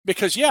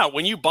Because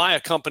when you buy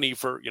a company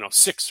for,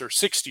 $6 or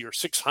 $60 or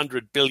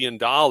 $600 billion,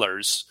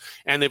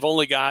 and they've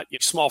only got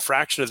a small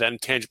fraction of that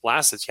intangible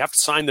assets, you have to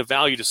assign the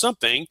value to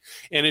something,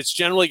 and it's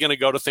generally going to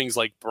go to things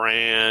like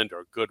brand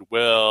or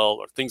goodwill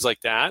or things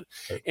like that.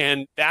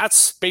 And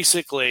that's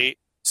basically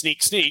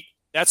sneak.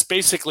 That's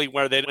basically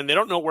where when they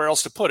don't know where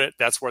else to put it,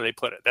 that's where they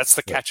put it. That's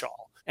the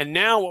catch-all. And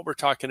now what we're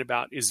talking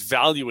about is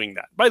valuing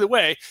that. By the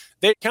way,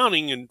 the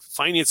accounting and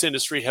finance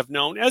industry have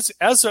known, as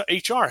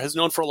HR has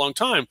known for a long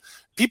time,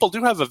 people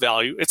do have a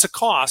value. It's a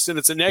cost and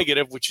it's a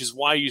negative, which is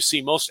why you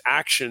see most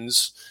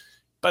actions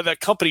that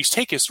companies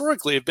take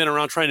historically have been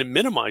around trying to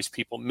minimize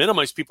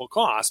people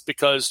costs,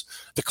 because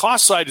the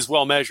cost side is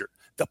well measured.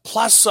 The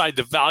plus side,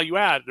 the value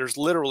add, there's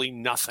literally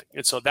nothing.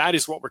 And so that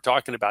is what we're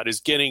talking about,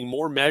 is getting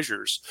more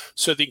measures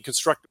so that you can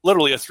construct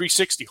literally a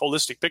 360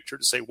 holistic picture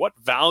to say what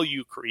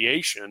value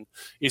creation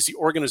is the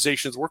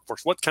organization's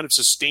workforce. What kind of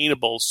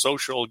sustainable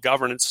social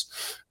governance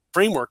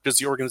framework does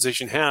the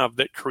organization have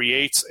that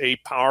creates a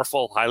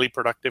powerful, highly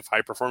productive,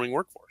 high-performing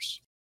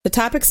workforce? The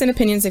topics and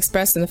opinions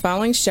expressed in the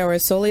following show are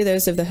solely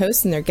those of the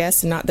hosts and their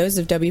guests and not those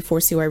of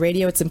W4CY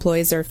Radio, its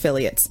employees, or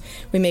affiliates.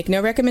 We make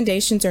no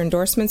recommendations or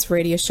endorsements for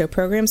radio show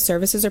programs,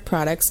 services, or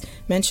products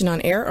mentioned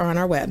on air or on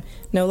our web.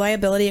 No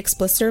liability,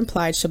 explicit or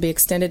implied, shall be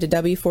extended to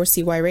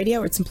W4CY Radio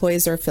or its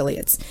employees or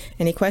affiliates.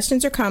 Any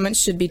questions or comments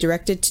should be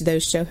directed to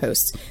those show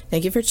hosts.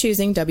 Thank you for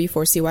choosing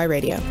W4CY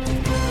Radio.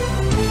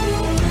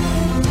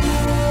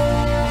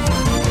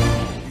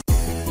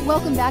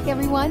 Welcome back,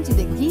 everyone, to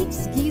the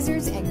Geeks,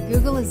 Geezers, and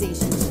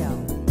Googleization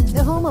Show,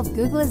 the home of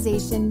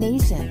Googleization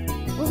Nation,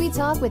 where we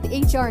talk with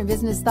HR and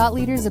business thought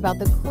leaders about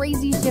the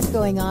crazy shift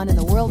going on in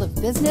the world of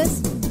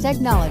business,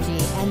 technology,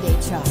 and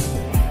HR.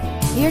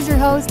 Here's your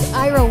host,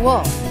 Ira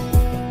Wolf.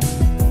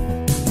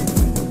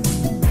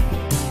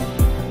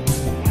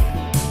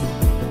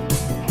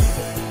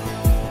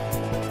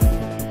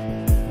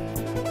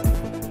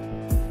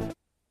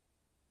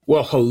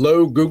 Well,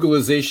 hello,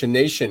 Googleization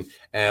Nation,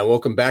 and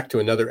welcome back to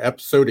another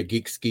episode of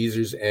Geeks,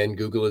 Geezers, and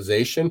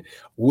Googleization.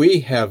 We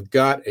have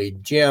got a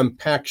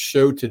jam-packed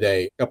show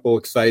today. A couple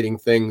exciting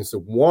things.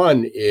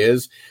 One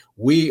is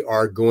we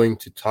are going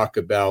to talk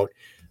about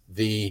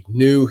the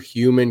new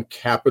human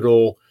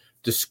capital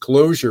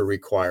disclosure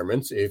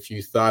requirements. If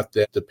you thought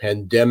that the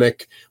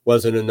pandemic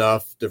wasn't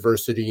enough,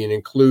 diversity and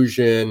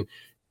inclusion,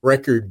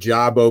 record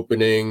job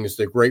openings,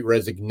 the Great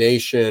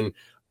Resignation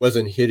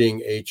wasn't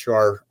hitting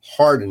HR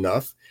hard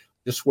enough,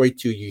 just wait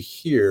till you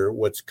hear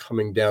what's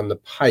coming down the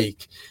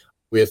pike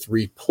with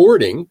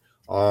reporting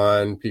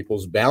on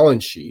people's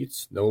balance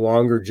sheets. No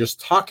longer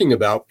just talking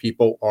about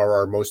people are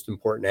our most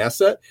important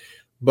asset,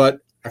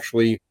 but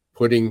actually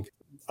putting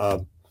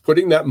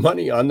that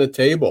money on the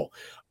table,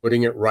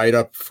 putting it right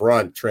up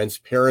front.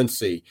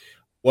 Transparency.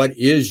 What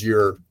is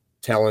your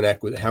talent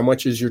equity? How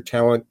much is your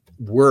talent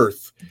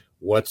worth?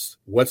 What's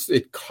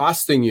it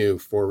costing you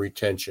for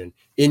retention,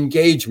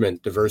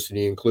 engagement,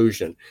 diversity,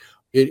 inclusion?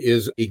 It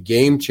is a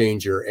game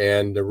changer,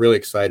 and I'm really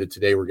excited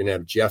today. We're going to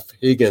have Jeff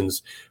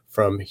Higgins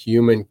from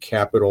Human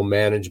Capital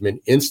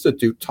Management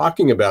Institute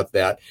talking about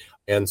that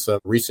and some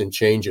recent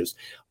changes.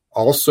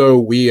 Also,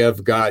 we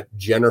have got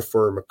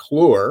Jennifer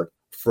McClure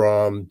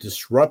from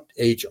Disrupt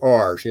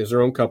HR. She has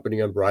her own company,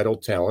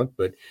 Unbridled Talent,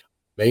 but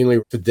mainly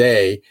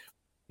today, in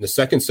the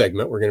second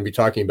segment, we're going to be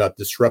talking about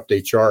Disrupt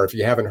HR. If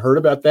you haven't heard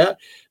about that,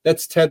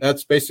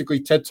 that's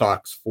basically TED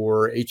Talks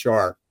for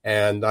HR.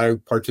 And I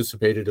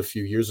participated a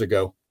few years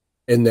ago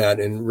in that,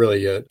 and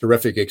really a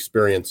terrific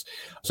experience.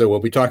 So we'll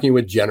be talking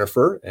with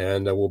Jennifer,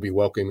 and we'll be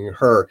welcoming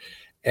her.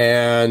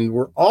 And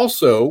we're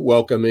also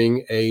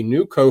welcoming a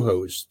new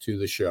co-host to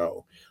the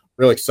show.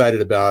 Really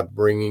excited about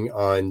bringing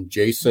on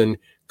Jason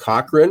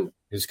Cochran.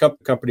 His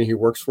company he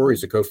works for,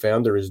 he's a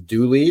co-founder, is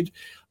DoLead.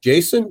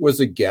 Jason was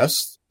a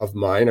guest of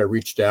mine. I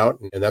reached out,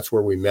 and that's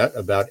where we met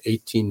about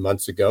 18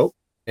 months ago.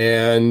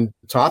 And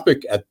the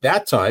topic at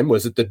that time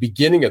was at the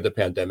beginning of the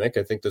pandemic.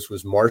 I think this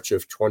was March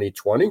of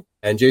 2020.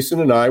 And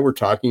Jason and I were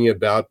talking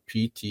about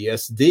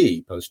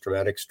PTSD,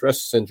 post-traumatic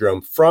stress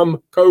syndrome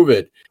from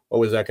COVID. What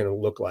was that going to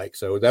look like?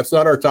 So that's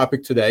not our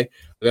topic today.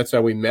 That's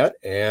how we met.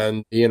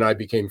 And he and I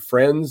became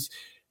friends.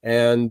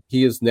 And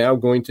he is now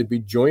going to be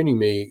joining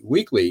me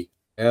weekly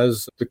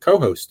as the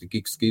co-host of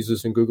Geeks,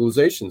 Geezers, and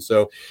Googleization.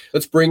 So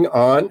let's bring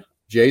on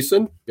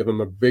Jason. Give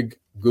him a big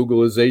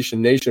Googleization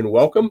Nation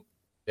welcome.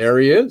 There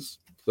he is.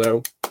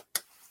 So,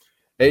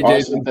 hey, awesome.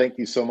 Jason. Thank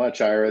you so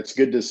much, Ira. It's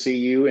good to see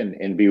you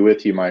and be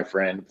with you, my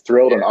friend.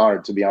 Thrilled and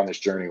honored to be on this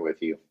journey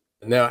with you.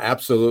 No,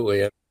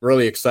 absolutely. I'm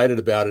really excited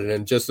about it.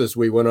 And just as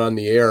we went on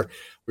the air,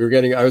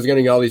 I was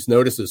getting all these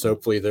notices.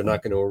 Hopefully they're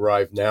not going to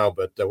arrive now,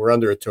 but we're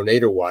under a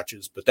tornado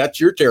watches. But that's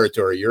your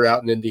territory. You're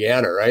out in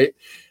Indiana, right?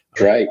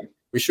 That's right.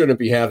 We shouldn't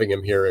be having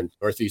them here in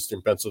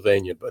northeastern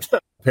Pennsylvania, but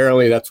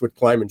apparently that's what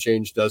climate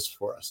change does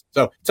for us.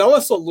 So tell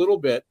us a little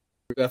bit.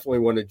 We definitely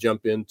want to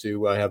jump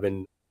into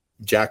having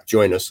Jack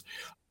join us,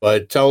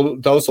 but tell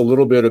us a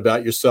little bit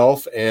about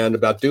yourself and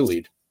about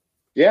DoLead.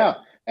 Yeah,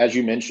 as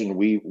you mentioned,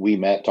 we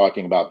met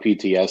talking about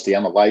PTSD.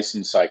 I'm a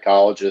licensed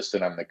psychologist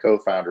and I'm the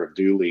co-founder of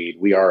DoLead.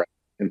 We are an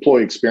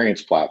employee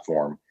experience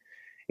platform.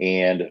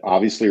 And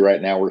obviously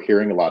right now we're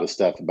hearing a lot of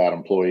stuff about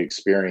employee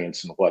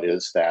experience, and what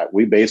is that?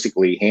 We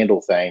basically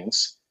handle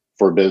things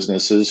for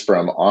businesses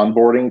from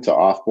onboarding to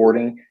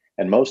offboarding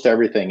and most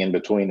everything in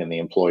between in the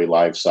employee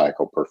life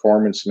cycle: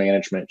 performance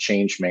management,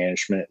 change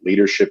management,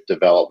 leadership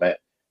development,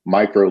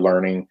 micro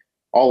learning.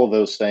 All of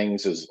those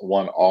things is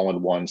one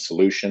all-in-one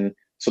solution,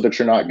 so that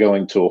you're not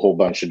going to a whole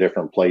bunch of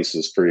different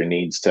places for your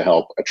needs to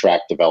help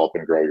attract, develop,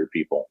 and grow your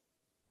people.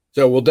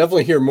 So we'll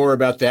definitely hear more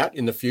about that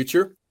in the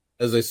future.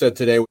 As I said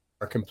today, we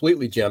are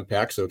completely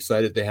jam-packed, so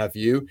excited to have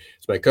you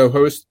as my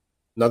co-host.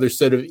 Another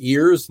set of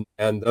ears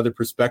and another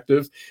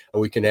perspective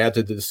we can add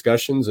to the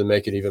discussions and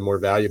make it even more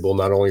valuable,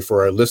 not only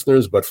for our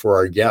listeners, but for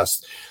our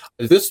guests.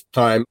 At this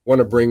time, I want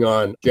to bring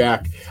on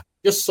Jack. I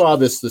just saw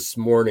this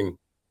morning,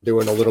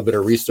 doing a little bit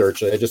of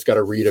research. I just got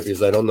to read it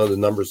because I don't know the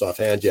numbers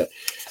offhand yet.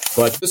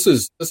 But this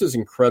is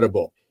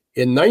incredible.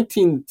 In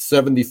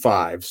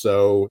 1975,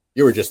 so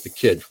you were just a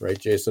kid, right,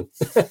 Jason?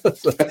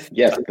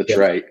 Yes, that's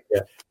right.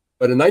 Yeah.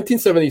 But in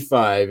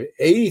 1975,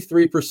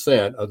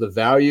 83% of the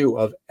value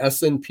of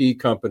S&P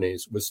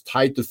companies was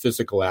tied to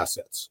physical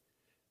assets,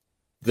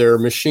 their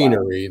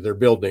machinery, their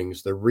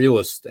buildings, their real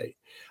estate.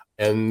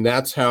 And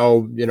that's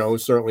how,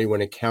 certainly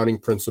when accounting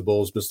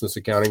principles, business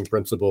accounting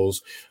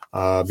principles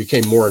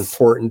became more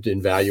important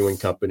in valuing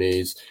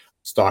companies,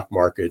 stock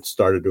market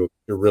started to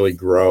really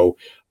grow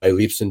by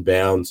leaps and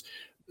bounds.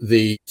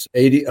 The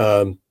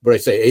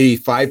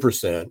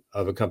 85%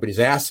 of a company's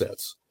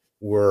assets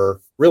were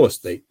real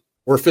estate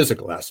or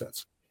physical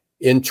assets.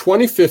 In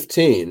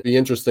 2015, it'd be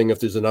interesting if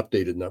there's an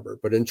updated number,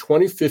 but in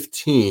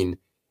 2015,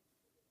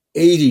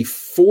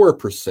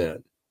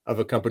 84% of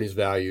a company's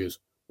values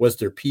was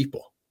their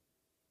people.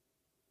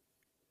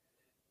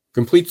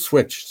 Complete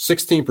switch,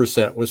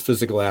 16% was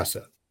physical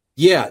asset.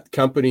 Yet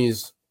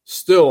companies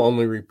still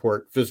only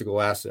report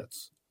physical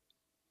assets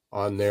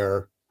on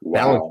their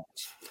balance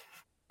sheets.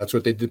 That's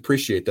what they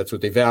depreciate. That's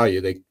what they value.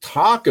 They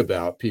talk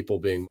about people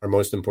being our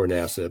most important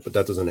asset, but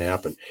that doesn't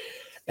happen.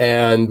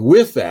 And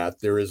with that,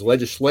 there is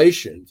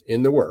legislation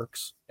in the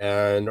works.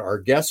 And our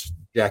guest,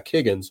 Jack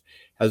Higgins,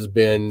 has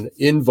been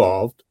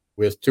involved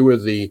with two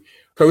of the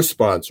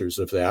co-sponsors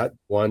of that.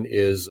 One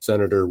is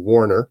Senator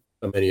Warner.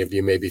 Many of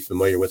you may be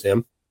familiar with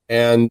him.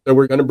 And so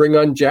we're going to bring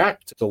on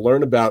Jack to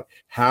learn about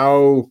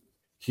how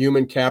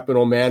human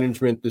capital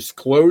management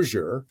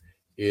disclosure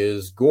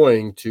is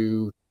going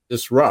to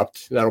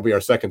disrupt. That'll be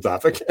our second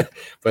topic,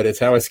 but it's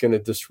how it's going to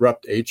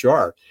disrupt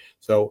HR.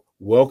 So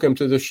welcome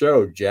to the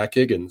show, Jack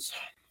Higgins.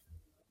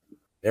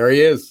 There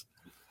he is.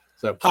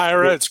 So, hi,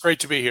 Ira. It's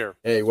great to be here.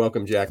 Hey,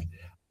 welcome, Jack.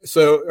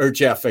 Or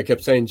Jeff. I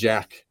kept saying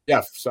Jack.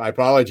 Jeff, so I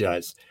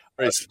apologize.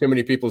 Too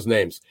many people's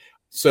names.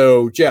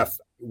 So, Jeff,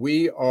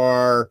 we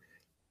are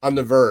on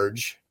the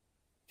verge,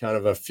 kind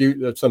of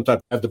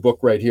sometimes I have the book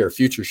right here,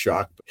 Future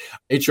Shock.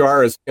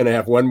 HR is going to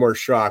have one more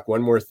shock,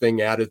 one more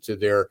thing added to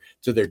their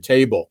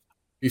table.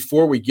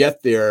 Before we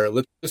get there,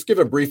 let's just give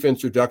a brief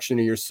introduction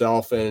to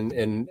yourself and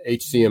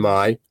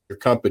HCMI, your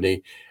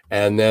company,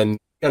 and then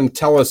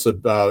tell us a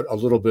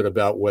little bit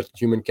about what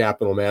Human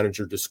Capital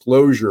Manager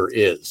Disclosure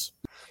is.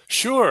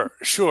 Sure.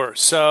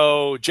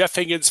 So Jeff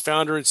Higgins,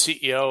 founder and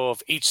CEO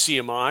of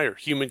HCMI, or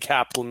Human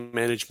Capital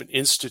Management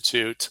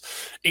Institute.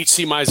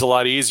 HCMI is a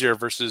lot easier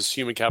versus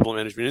Human Capital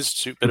Management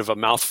Institute, bit of a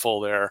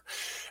mouthful there.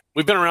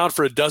 We've been around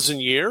for a dozen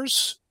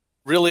years.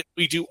 Really,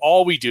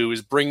 all we do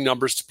is bring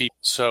numbers to people.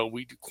 So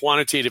we do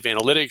quantitative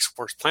analytics,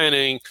 force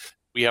planning.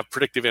 We have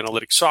predictive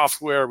analytics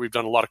software. We've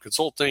done a lot of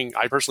consulting.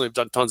 I personally have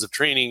done tons of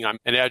training. I'm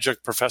an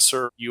adjunct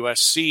professor at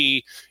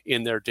USC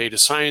in their data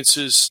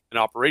sciences and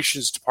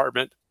operations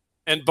department.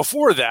 And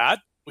before that,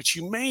 which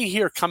you may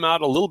hear come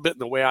out a little bit in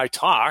the way I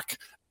talk,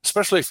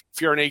 especially if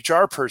you're an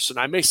HR person,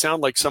 I may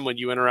sound like someone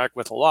you interact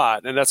with a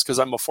lot. And that's because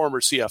I'm a former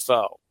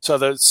CFO. So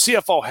the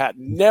CFO hat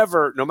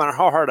never, no matter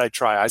how hard I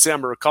try, I say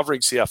I'm a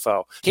recovering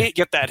CFO, can't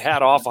get that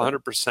hat off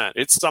 100%.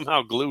 It's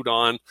somehow glued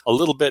on a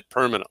little bit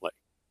permanently.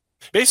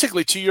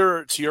 Basically, to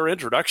your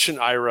introduction,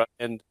 Ira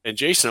and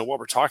Jason, and what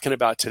we're talking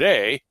about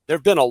today, there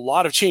have been a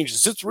lot of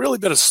changes. It's really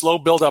been a slow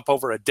build-up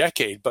over a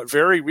decade, but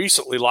very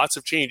recently, lots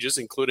of changes,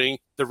 including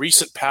the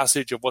recent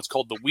passage of what's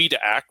called the WIDA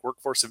Act,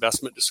 Workforce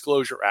Investment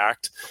Disclosure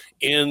Act,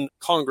 in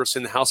Congress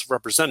in the House of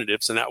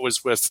Representatives, and that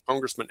was with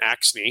Congressman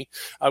Axne.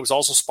 I was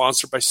also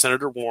sponsored by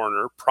Senator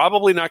Warner.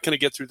 Probably not going to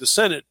get through the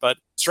Senate, but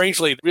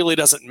strangely, it really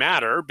doesn't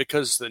matter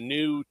because the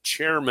new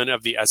chairman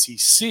of the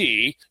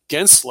SEC,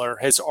 Gensler,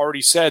 has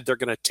already said they're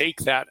going to take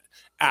that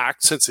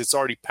act, since it's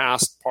already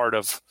passed part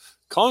of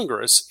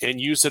Congress, and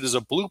use it as a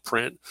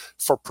blueprint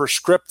for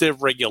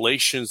prescriptive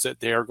regulations that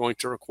they are going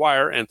to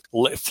require. And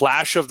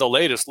flash of the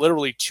latest,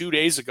 literally 2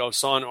 days ago,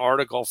 saw an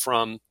article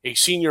from a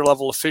senior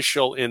level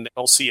official in the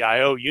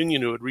LCIO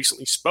union who had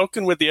recently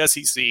spoken with the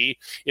SEC.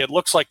 It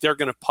looks like they're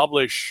going to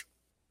publish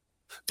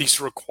these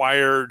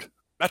required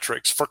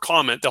metrics for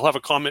comment. They'll have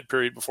a comment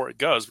period before it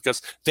goes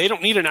because they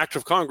don't need an act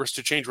of Congress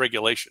to change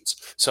regulations.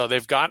 So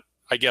they've got,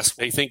 I guess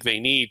they think they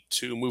need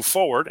to move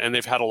forward, and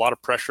they've had a lot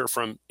of pressure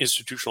from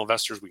institutional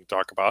investors we can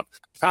talk about.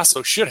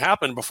 Paso should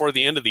happen before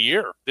the end of the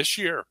year, this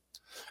year.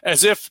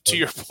 as if, to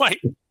your point,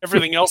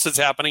 everything else that's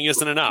happening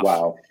isn't enough.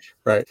 Wow.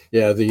 Right.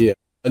 Yeah.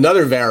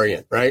 Another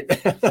variant, right?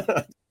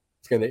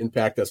 It's going to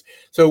impact us.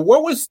 So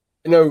what was,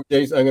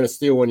 Jason, I'm going to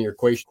steal one of your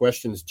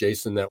questions,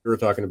 Jason, that we were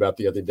talking about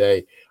the other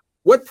day.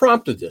 What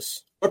prompted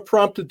this? What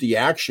prompted the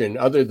action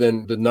other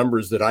than the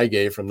numbers that I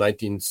gave from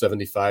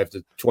 1975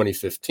 to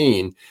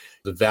 2015?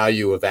 The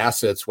value of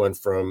assets went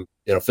from,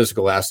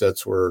 physical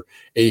assets were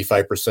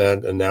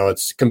 85%, and now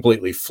it's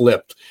completely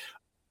flipped.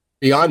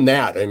 Beyond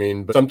that,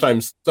 but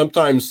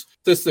sometimes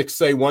statistics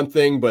say one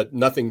thing, but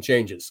nothing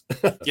changes.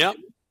 Yeah.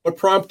 What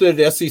prompted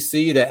SEC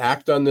to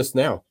act on this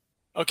now?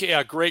 Okay,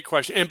 yeah, great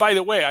question. And by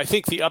the way, I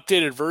think the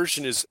updated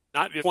version is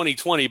not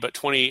 2020, but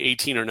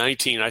 2018 or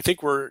 19. I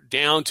think we're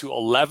down to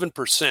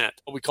 11%,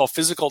 what we call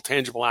physical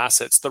tangible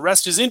assets. The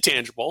rest is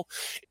intangible.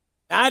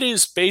 That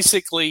is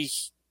basically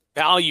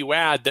value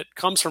add that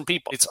comes from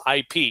people. It's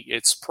IP,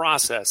 it's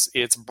process,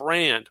 it's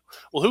brand.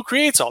 Well, who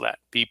creates all that?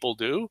 People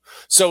do.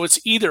 So it's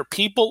either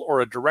people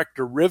or a direct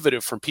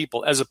derivative from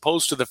people, as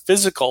opposed to the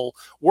physical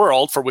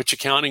world for which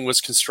accounting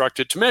was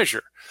constructed to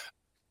measure.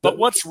 But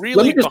what's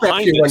really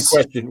behind this? Let me just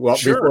ask you one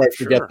question before I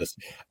forget this.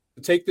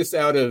 Take this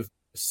out of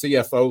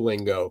CFO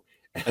lingo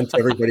and to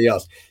everybody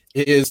else.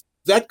 Is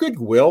that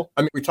goodwill?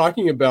 We're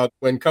talking about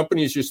when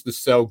companies used to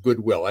sell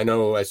goodwill. I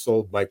know I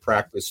sold my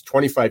practice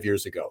 25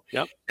 years ago.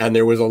 Yep. And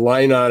there was a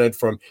line on it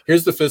from,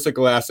 here's the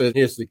physical asset,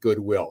 here's the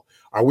goodwill.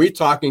 Are we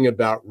talking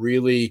about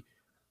really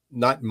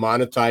not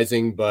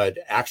monetizing, but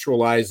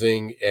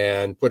actualizing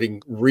and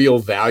putting real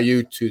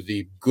value to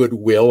the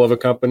goodwill of a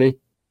company?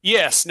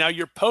 Yes. Now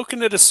you're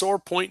poking at a sore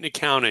point in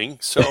accounting.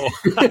 So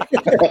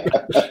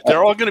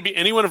they're all going to be,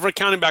 anyone of an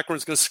accounting background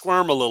is going to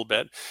squirm a little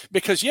bit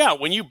because,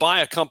 when you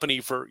buy a company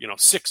for,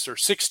 6 or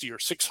 60 or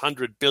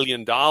 $600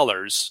 billion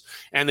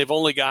and they've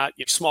only got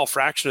a small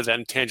fraction of that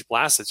in tangible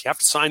assets, you have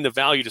to assign the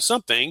value to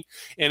something.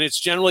 And it's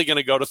generally going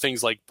to go to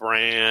things like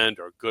brand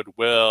or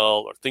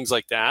goodwill or things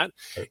like that.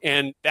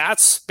 And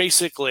that's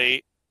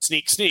basically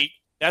sneak.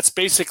 That's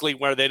basically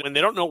where when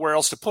they don't know where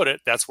else to put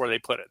it, that's where they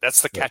put it.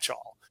 That's the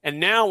catch-all. And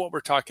now what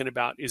we're talking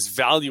about is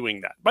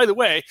valuing that. By the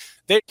way,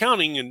 the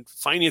accounting and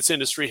finance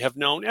industry have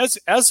known, as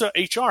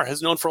HR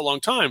has known for a long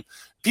time,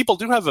 people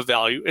do have a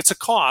value. It's a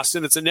cost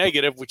and it's a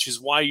negative, which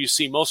is why you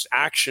see most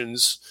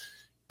actions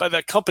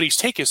that companies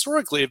take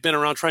historically have been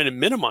around trying to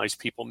minimize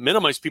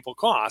people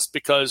cost,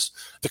 because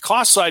the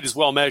cost side is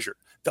well measured.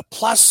 The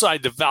plus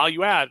side, the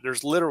value add,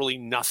 there's literally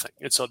nothing.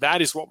 And so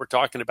that is what we're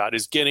talking about,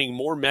 is getting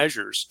more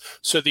measures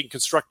so that you can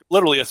construct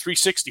literally a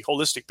 360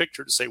 holistic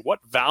picture to say what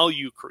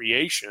value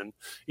creation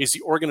is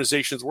the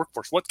organization's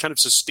workforce? What kind of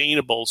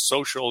sustainable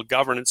social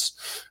governance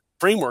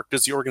framework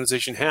does the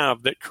organization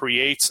have that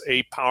creates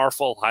a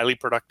powerful, highly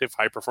productive,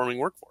 high-performing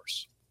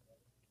workforce?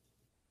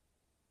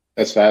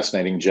 That's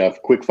fascinating,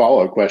 Jeff. Quick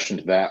follow-up question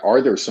to that.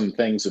 Are there some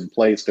things in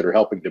place that are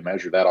helping to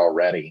measure that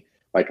already?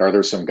 Like, are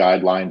there some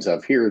guidelines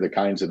of here are the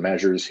kinds of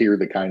measures, here are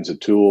the kinds of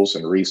tools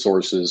and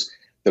resources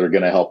that are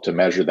going to help to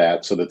measure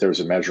that so that there's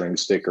a measuring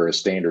stick or a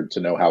standard to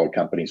know how a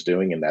company's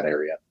doing in that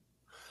area?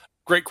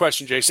 Great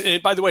question, Jason.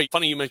 And by the way,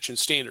 funny you mentioned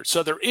standards.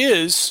 So there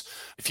is,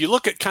 if you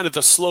look at kind of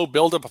the slow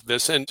buildup of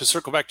this, and to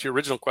circle back to your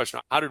original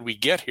question, how did we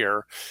get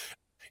here?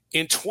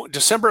 In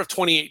December of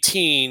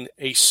 2018,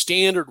 a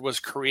standard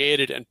was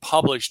created and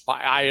published by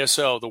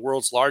ISO, the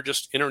world's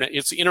largest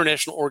it's the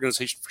International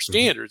Organization for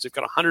Standards. They've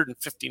got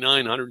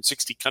 159,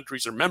 160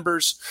 countries are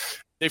members.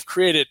 They've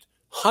created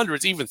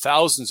hundreds, even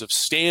thousands of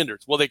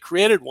standards. Well, they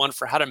created one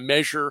for how to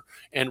measure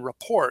and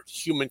report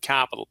human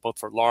capital, both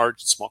for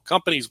large and small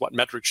companies, what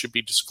metrics should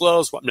be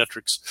disclosed, what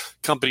metrics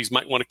companies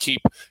might want to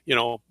keep,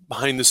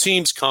 behind the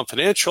scenes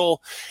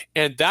confidential.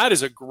 And that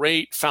is a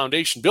great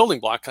foundation building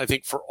block, I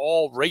think, for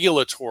all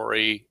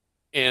regulatory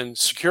and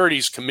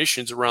securities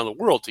commissions around the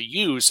world to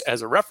use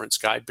as a reference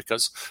guide,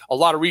 because a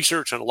lot of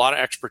research and a lot of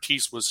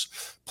expertise was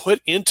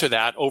put into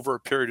that over a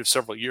period of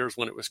several years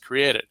when it was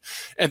created.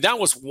 And that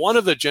was one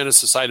of the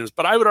genesis items.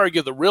 But I would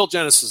argue the real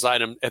genesis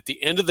item at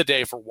the end of the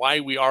day for why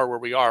we are where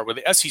we are, where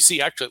the SEC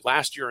actually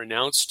last year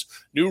announced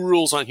new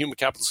rules on human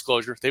capital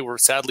disclosure. They were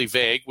sadly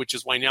vague, which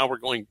is why now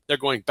they're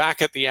going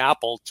back at the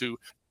apple to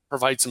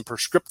provide some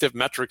prescriptive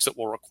metrics that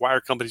will require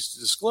companies to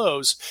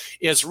disclose,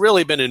 has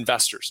really been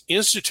investors,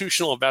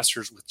 institutional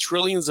investors with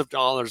trillions of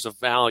dollars of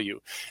value.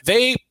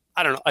 They,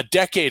 a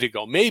decade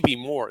ago, maybe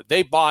more,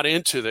 they bought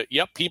into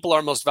people are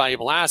our most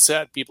valuable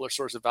asset. People are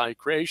source of value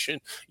creation.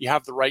 You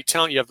have the right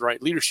talent. You have the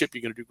right leadership.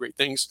 You're going to do great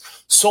things.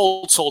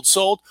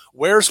 Sold.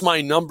 Where's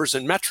my numbers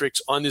and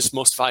metrics on this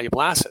most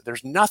valuable asset?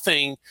 There's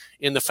nothing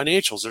in the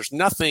financials. There's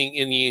nothing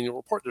in the annual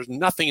report. There's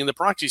nothing in the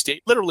proxy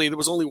state. Literally, there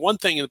was only one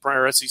thing in the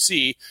prior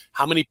SEC,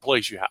 how many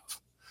employees you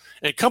have.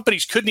 And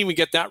companies couldn't even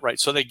get that right.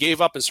 So they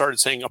gave up and started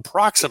saying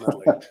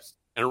approximately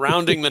and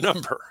rounding the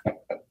number.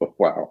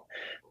 Wow.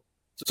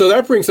 So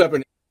that brings up,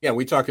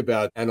 we talk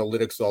about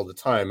analytics all the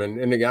time.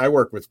 And again, I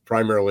work with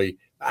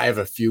I have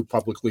a few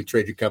publicly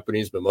traded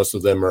companies, but most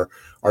of them are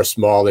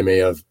small. They may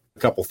have a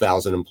couple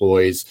thousand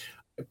employees.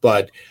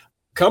 But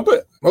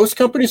most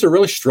companies are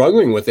really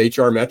struggling with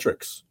HR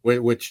metrics,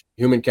 which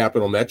human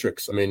capital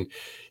metrics. I mean,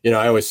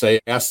 I always say,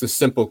 ask the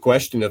simple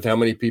question of how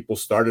many people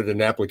started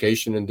an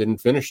application and didn't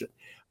finish it.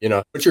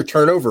 What's your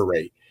turnover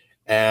rate?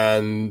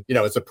 And,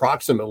 it's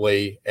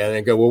approximately, and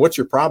then go, well, what's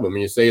your problem?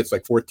 And you say it's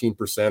like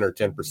 14% or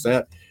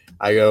 10%.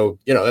 I go,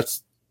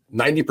 that's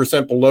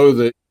 90% below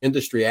the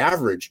industry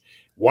average.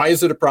 Why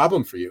is it a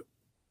problem for you?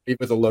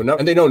 With a low number?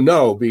 And they don't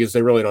know because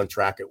they really don't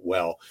track it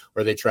well,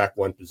 or they track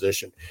one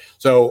position.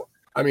 So,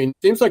 it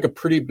seems like a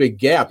pretty big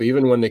gap,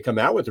 even when they come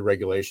out with the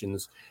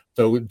regulations.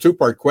 So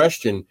two-part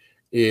question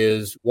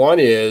is, one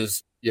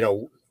is,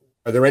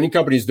 are there any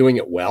companies doing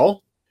it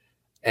well?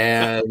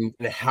 And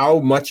how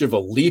much of a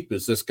leap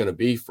is this going to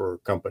be for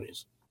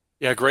companies?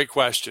 Yeah, great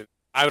question.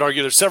 I would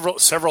argue there's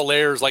several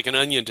layers like an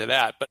onion to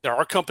that, but there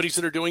are companies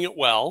that are doing it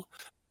well.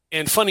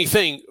 And funny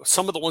thing,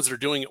 some of the ones that are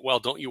doing it well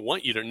don't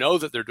want you to know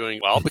that they're doing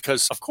well,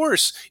 because of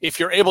course, if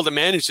you're able to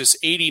manage this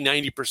 80,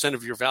 90%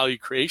 of your value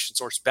creation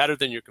source better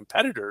than your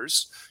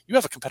competitors, you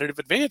have a competitive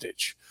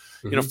advantage.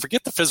 Mm-hmm.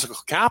 Forget the physical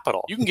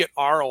capital. You can get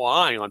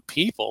ROI on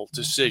people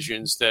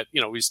decisions that,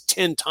 is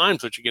 10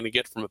 times what you're going to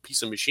get from a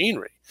piece of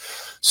machinery.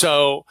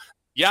 So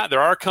yeah,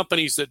 there are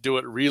companies that do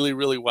it really,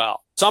 really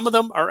well. Some of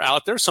them are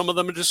out there. Some of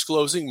them are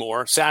disclosing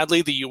more.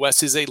 Sadly, the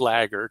U.S. is a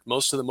laggard.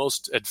 Most of the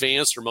most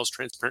advanced or most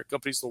transparent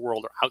companies in the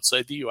world are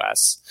outside the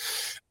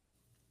U.S.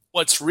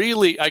 What's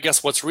really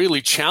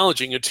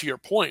challenging, and to your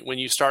point, when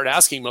you start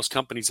asking most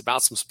companies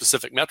about some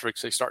specific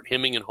metrics, they start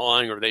hemming and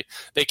hawing, or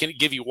they can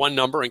give you one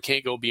number and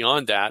can't go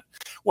beyond that.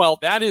 Well,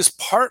 that is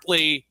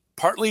partly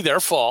their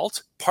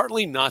fault,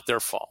 partly not their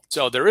fault.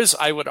 So there is,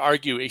 I would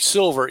argue, a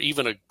silver,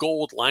 even a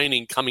gold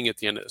lining coming at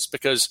the end of this.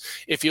 Because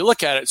if you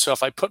look at it, so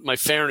if I put my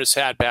fairness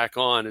hat back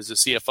on as a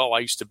CFO, I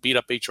used to beat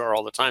up HR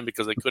all the time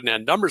because they couldn't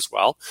add numbers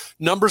well.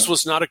 Numbers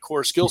was not a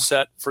core skill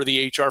set for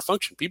the HR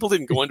function. People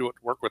didn't go into it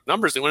to work with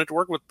numbers. They went into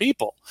work with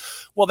people.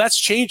 Well, that's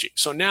changing.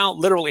 So now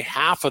literally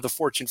half of the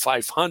Fortune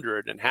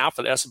 500 and half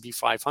of the S&P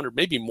 500,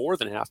 maybe more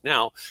than half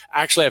now,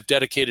 actually have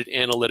dedicated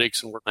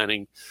analytics and work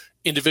planning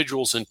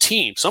individuals and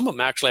teams. Some of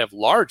them actually have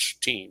large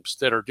teams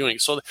that are doing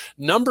it. So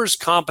numbers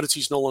competency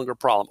is no longer a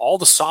problem. All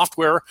the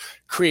software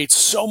creates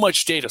so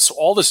much data. So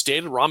all this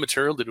data, raw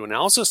material to do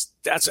analysis,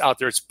 that's out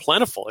there. It's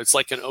plentiful. It's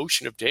like an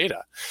ocean of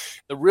data.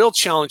 The real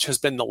challenge has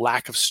been the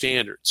lack of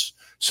standards.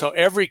 So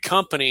every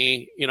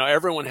company,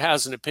 everyone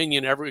has an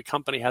opinion. Every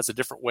company has a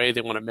different way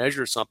they want to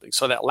measure something.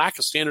 So that lack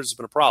of standards has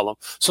been a problem.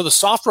 So the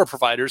software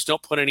providers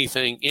don't put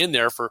anything in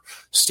there for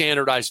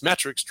standardized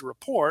metrics to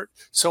report.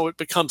 So it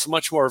becomes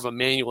much more of a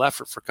manual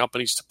effort for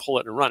companies to pull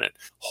it and run it.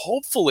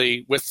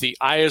 Hopefully with the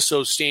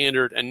ISO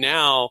standard and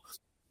now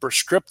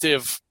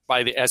prescriptive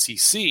by the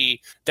SEC,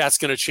 that's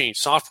going to change.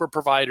 Software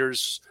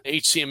providers,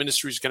 HCM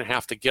industry is going to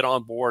have to get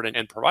on board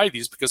and provide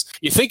these, because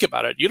you think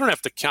about it, you don't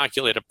have to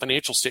calculate a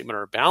financial statement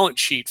or a balance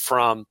sheet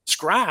from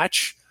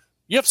scratch.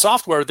 You have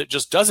software that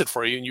just does it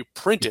for you and you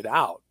print it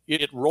out.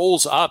 It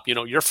rolls up,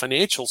 your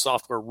financial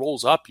software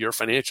rolls up your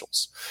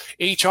financials.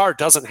 HR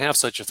doesn't have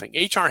such a thing.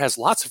 HR has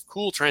lots of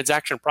cool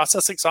transaction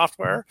processing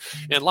software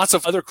and lots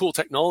of other cool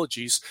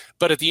technologies.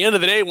 But at the end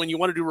of the day, when you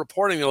want to do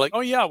reporting, they're like,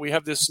 oh yeah, we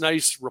have this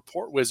nice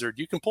report wizard.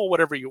 You can pull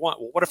whatever you want.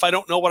 Well, what if I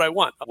don't know what I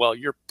want? Well,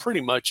 you're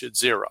pretty much at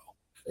zero.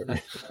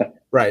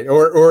 Right.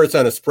 Or it's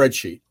on a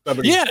spreadsheet.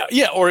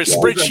 Or a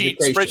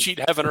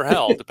spreadsheet heaven or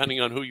hell,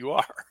 depending on who you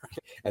are.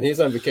 And he's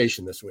on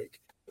vacation this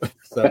week.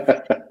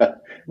 So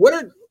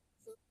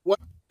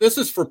this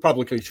is for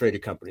publicly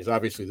traded companies.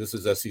 Obviously, this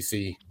is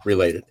SEC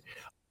related.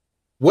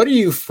 What do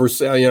you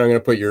foresee? I'm going to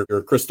put your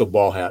crystal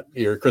ball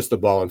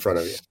in front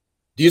of you.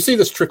 Do you see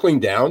this trickling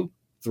down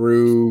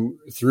through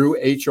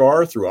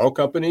HR, through all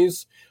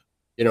companies?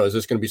 Is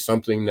this going to be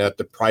something that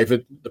the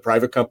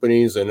private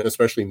companies and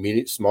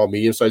especially small,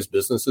 medium-sized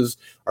businesses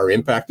are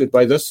impacted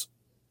by this?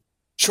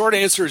 Short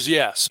answer is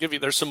yes.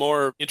 There's some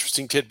more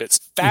interesting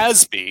tidbits.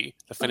 FASB,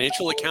 the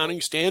Financial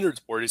Accounting Standards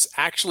Board, is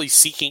actually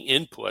seeking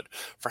input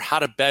for how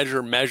to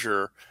better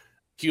measure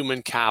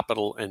human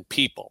capital and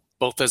people,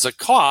 both as a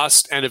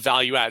cost and a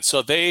value add.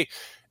 So they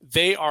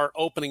are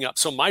opening up.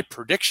 So my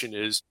prediction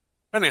is,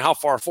 depending on how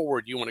far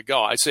forward you want to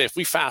go, I say if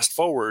we fast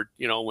forward,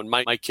 when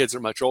my kids are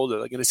much older,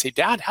 they're going to say,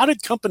 Dad, how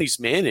did companies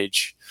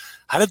manage?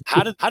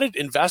 How did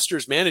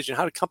investors manage, and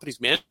how did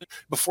companies manage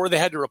before they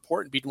had to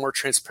report and be more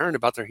transparent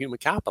about their human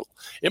capital?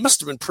 It must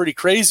have been pretty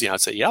crazy.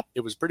 I'd say, yep,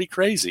 it was pretty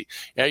crazy.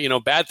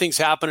 Bad things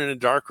happen in a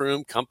dark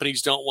room.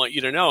 Companies don't want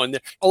you to know. And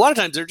a lot of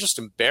times they're just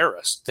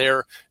embarrassed.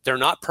 They're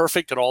not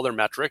perfect at all their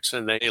metrics,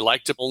 and they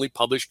like to only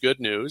publish good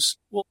news.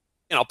 Well,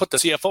 I'll put the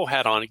CFO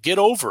hat on and get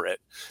over it,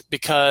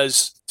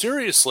 because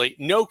seriously,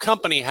 no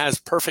company has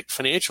perfect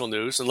financial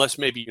news unless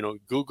maybe,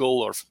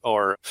 Google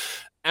or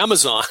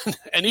Amazon,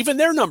 and even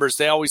their numbers,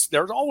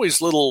 there's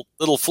always little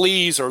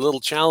fleas or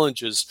little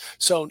challenges.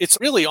 So it's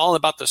really all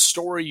about the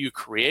story you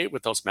create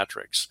with those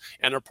metrics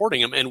and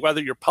reporting them. And whether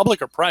you're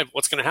public or private,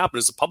 what's going to happen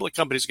is the public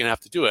company is going to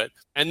have to do it.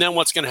 And then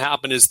what's going to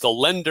happen is the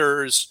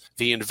lenders,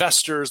 the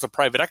investors, the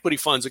private equity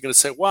funds are going to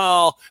say,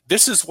 well,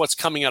 this is what's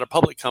coming out of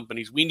public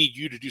companies. We need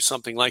you to do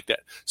something like that.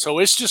 So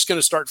it's just going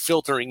to start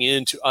filtering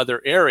into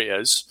other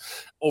areas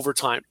over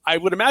time. I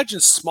would imagine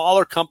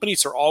smaller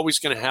companies are always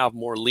going to have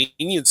more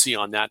leniency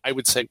on that. I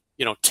would say,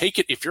 take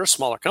it, if you're a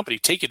smaller company,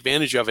 take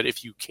advantage of it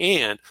if you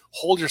can.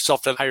 Hold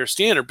yourself to a higher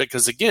standard,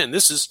 because again,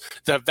 this is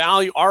the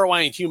value,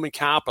 ROI in human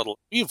capital.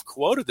 We've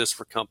quoted this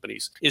for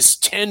companies, is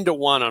 10 to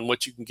 1 on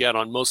what you can get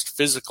on most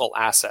physical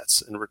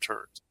assets and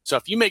returns. So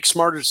if you make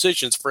smarter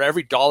decisions, for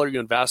every dollar you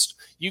invest,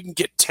 you can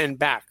get 10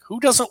 back. Who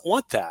doesn't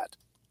want that?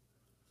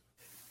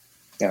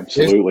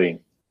 Absolutely.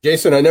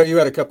 Jason, I know you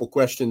had a couple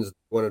questions you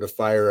wanted to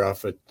fire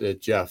off at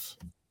Jeff.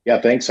 Yeah,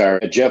 thanks,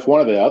 Ira. Jeff,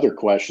 one of the other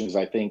questions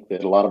I think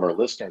that a lot of our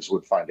listeners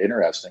would find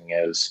interesting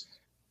is,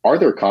 are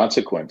there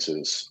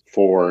consequences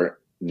for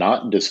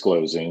not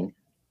disclosing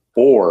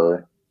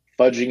or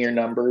fudging your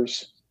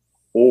numbers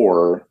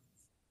or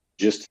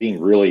just being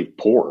really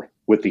poor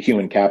with the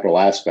human capital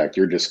aspect?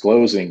 You're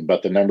disclosing,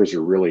 but the numbers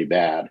are really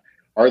bad.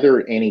 Are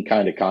there any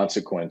kind of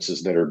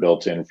consequences that are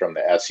built in from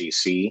the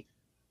SEC,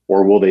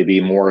 or will they be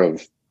more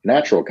of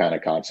natural kind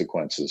of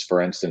consequences? For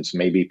instance,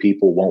 maybe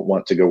people won't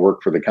want to go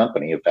work for the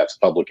company if that's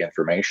public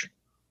information.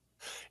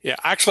 Yeah,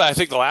 actually, I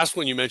think the last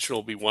one you mentioned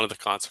will be one of the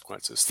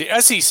consequences. The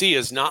SEC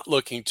is not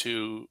looking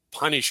to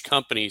punish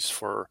companies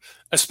for,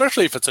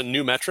 especially if it's a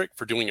new metric,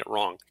 for doing it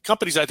wrong.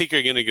 Companies, I think,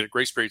 are going to get a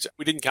grace period.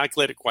 We didn't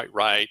calculate it quite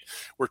right.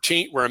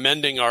 We're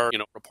amending our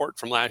report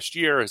from last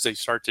year as they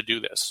start to do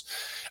this.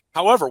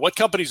 However, what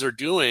companies are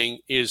doing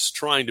is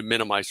trying to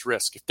minimize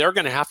risk. If they're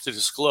going to have to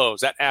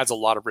disclose, that adds a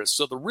lot of risk.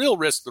 So the real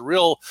risk, the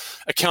real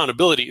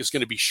accountability is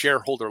going to be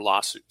shareholder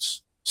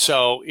lawsuits.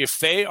 So if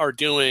they are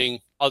doing,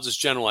 I'll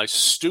just generalize,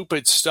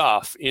 stupid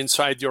stuff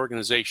inside the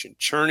organization,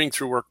 churning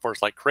through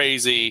workforce like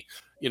crazy,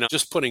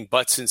 just putting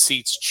butts in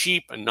seats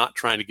cheap and not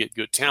trying to get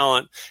good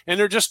talent, and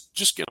they're just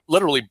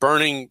literally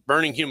burning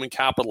human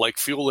capital like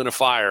fuel in a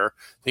fire,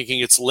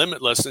 thinking it's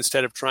limitless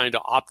instead of trying to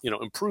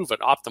improve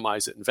it,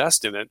 optimize it,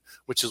 invest in it,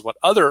 which is what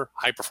other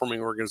high-performing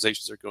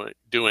organizations are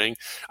doing.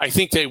 I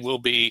think they will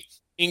be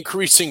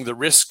increasing the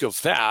risk of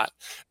that.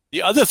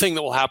 The other thing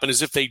that will happen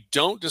is if they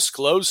don't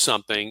disclose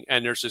something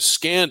and there's a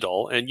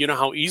scandal, and you know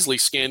how easily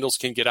scandals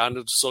can get out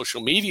into social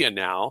media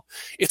now,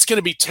 it's going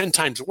to be 10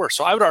 times worse.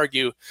 So I would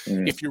argue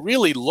if you're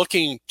really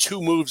looking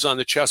 2 moves on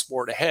the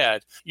chessboard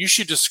ahead, you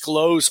should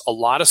disclose a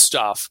lot of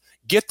stuff,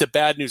 get the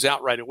bad news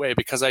out right away,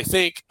 because I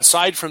think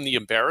aside from the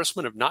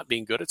embarrassment of not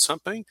being good at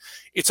something,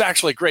 it's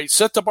actually great.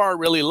 Set the bar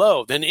really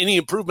low, then any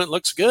improvement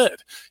looks good.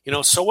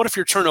 So what if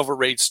your turnover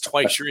rate's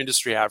twice your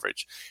industry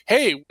average?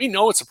 Hey, we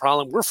know it's a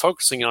problem. We're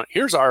focusing on it.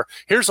 Here's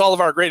all of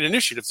our great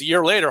initiatives. A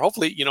year later,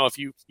 hopefully, if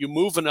you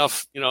move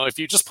enough, if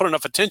you just put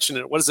enough attention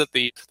in it, what is it,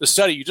 the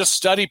study, you just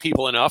study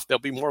people enough, they'll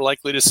be more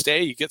likely to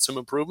stay. You get some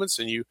improvements,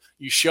 and you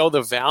show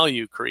the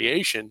value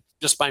creation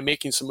just by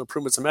making some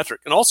improvements in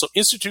metric. And also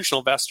institutional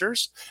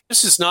investors,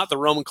 this is not the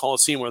Roman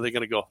Colosseum where they're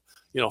going to go,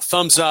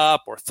 thumbs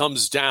up or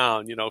thumbs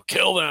down,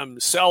 kill them,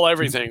 sell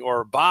everything,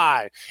 or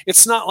buy.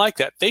 It's not like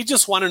that. They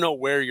just want to know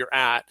where you're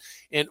at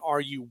and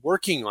are you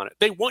working on it.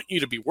 They want you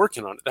to be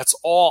working on it. That's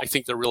all I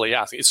think they're really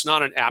asking. It's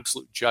not an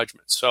absolute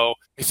judgment. So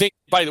I think,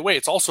 by the way,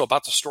 it's also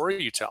about the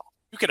story you tell.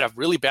 You could have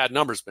really bad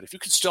numbers, but if you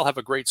could still have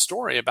a great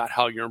story about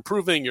how you're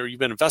improving, or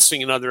you've been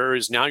investing in other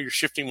areas, now you're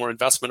shifting more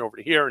investment over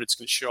to here, and it's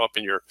going to show up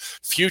in your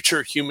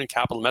future human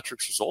capital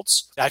metrics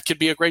results, that could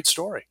be a great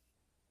story.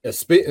 Yeah,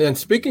 and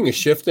speaking of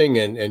shifting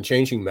and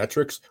changing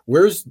metrics,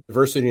 where's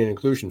diversity and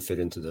inclusion fit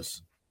into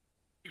this?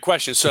 Good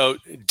question. So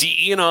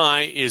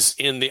DE&I is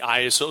in the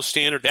ISO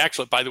standard.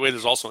 Actually, by the way,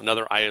 there's also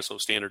another ISO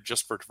standard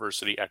just for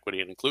diversity,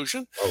 equity, and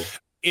inclusion. Oh.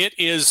 It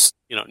is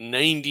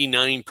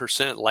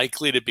 99%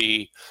 likely to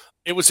be.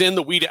 It was in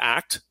the WEDA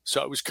Act,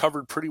 so it was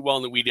covered pretty well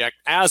in the WEDA Act,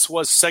 as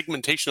was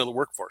segmentation of the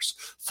workforce,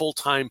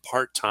 full-time,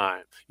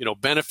 part-time,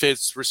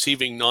 benefits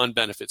receiving,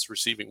 non-benefits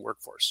receiving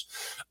workforce.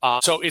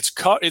 So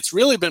it's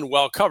really been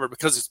well covered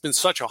because it's been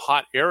such a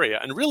hot area.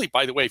 And really,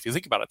 by the way, if you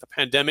think about it, the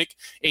pandemic,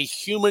 a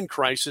human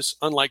crisis,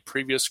 unlike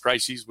previous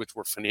crises, which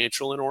were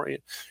financial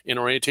in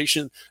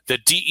orientation, the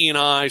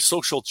DE&I,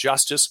 social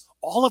justice,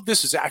 all of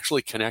this is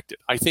actually connected.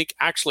 I think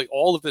actually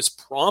all of this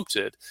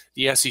prompted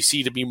the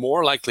SEC to be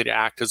more likely to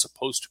act as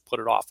opposed to put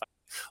it off.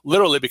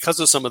 Literally, because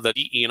of some of the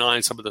DE&I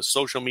and some of the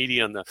social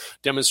media and the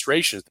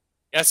demonstrations,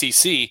 the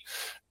SEC,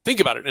 think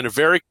about it,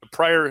 and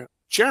prior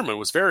chairman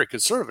was very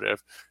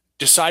conservative.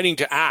 Deciding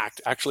to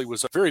act actually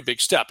was a very big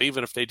step,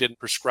 even if they didn't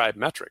prescribe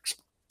metrics.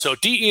 So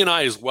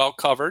DE&I is well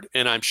covered,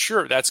 and I'm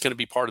sure that's going to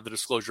be part of the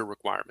disclosure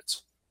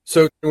requirements.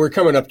 So we're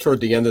coming up toward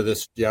the end of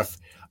this, Jeff.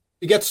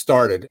 To get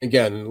started,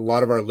 again, a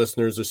lot of our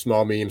listeners are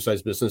small,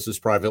 medium-sized businesses,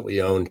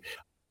 privately owned,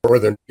 or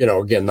they're,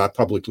 again, not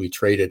publicly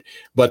traded,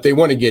 but they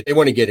want to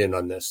get in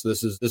on this.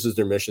 This is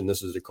their mission.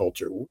 This is their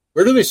culture.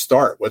 Where do they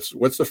start?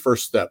 What's the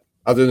first step?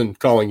 other than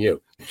calling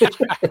you.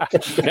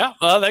 Yeah,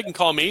 they can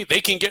call me.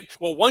 They can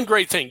one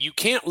great thing, you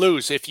can't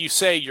lose if you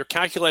say you're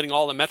calculating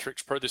all the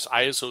metrics per this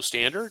ISO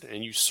standard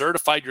and you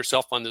certified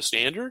yourself on the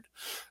standard.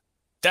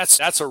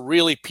 That's a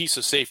really piece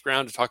of safe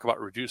ground to talk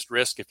about reduced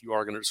risk if you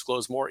are going to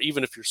disclose more,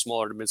 even if you're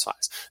smaller to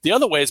midsize. The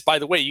other way is, by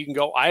the way, you can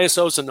go,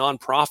 ISO is a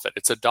nonprofit.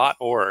 It's a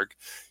 .org.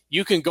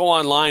 You can go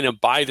online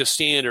and buy the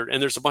standard,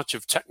 and there's a bunch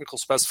of technical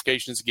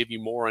specifications that give you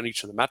more on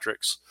each of the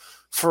metrics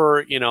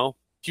for, a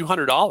few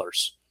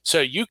 $100s. So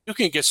you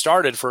can get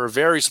started for a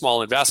very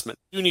small investment.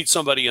 You need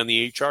somebody on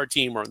the HR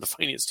team or on the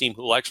finance team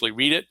who will actually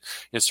read it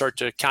and start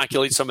to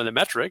calculate some of the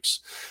metrics.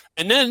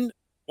 And then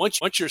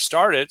once you're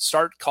started,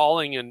 start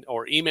calling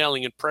or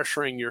emailing and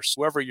pressuring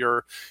whoever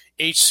your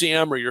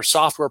HCM or your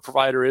software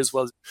provider is,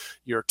 well,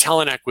 your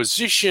talent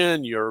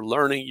acquisition, your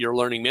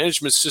learning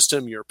management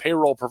system, your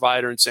payroll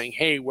provider, and saying,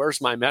 hey,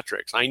 where's my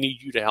metrics? I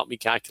need you to help me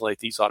calculate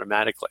these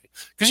automatically.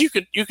 Because you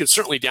can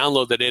certainly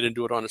download the data and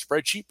do it on a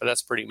spreadsheet, but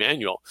that's pretty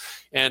manual.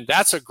 And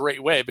that's a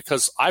great way,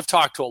 because I've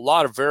talked to a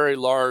lot of very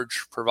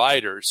large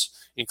providers,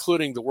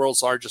 including the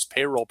world's largest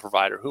payroll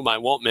provider, whom I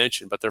won't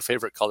mention, but their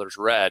favorite color is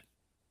red,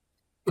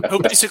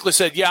 who basically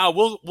said, yeah,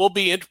 we'll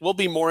be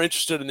more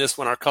interested in this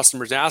when our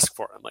customers ask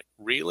for it. I'm like,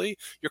 really?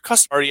 Your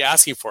customer already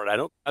asking for it. I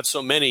don't have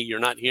so many. You're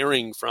not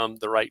hearing from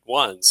the right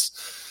ones.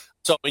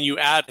 So when you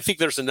add, I think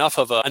there's enough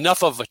of a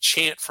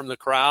chant from the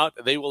crowd,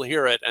 they will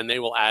hear it and they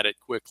will add it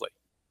quickly.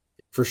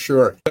 For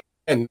sure.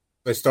 And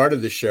I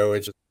started the show.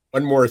 It's just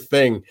one more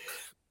thing.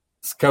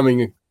 It's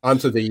coming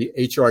onto the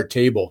HR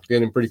table,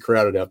 getting pretty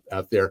crowded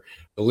out there.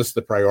 The list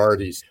of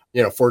priorities.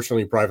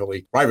 Fortunately,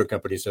 private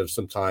companies have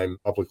some time.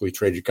 Publicly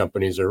traded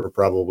companies are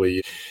probably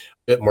a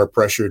bit more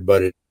pressured,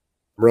 but I'm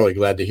really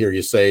glad to hear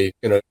you say,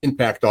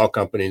 impact all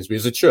companies,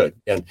 because it should.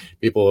 And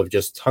people have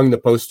just hung the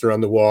poster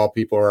on the wall.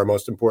 People are our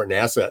most important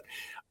asset,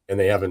 and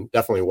they haven't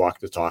definitely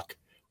walked the talk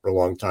for a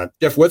long time.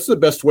 Jeff, what's the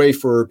best way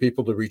for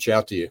people to reach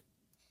out to you?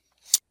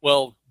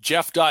 Well,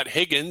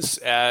 Jeff.Higgins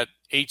at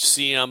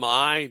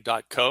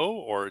hcmi.co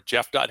or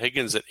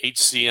Jeff.Higgins at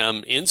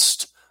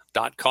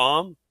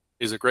hcminst.com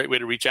is a great way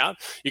to reach out.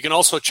 You can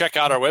also check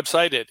out our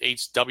website at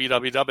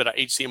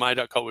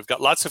www.hcmi.co. We've got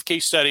lots of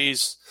case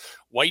studies,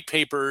 white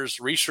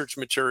papers, research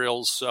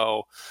materials.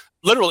 So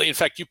literally, in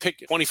fact, you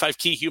pick 25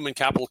 key human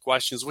capital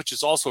questions, which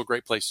is also a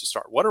great place to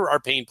start. What are our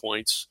pain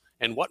points?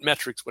 And what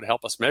metrics would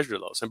help us measure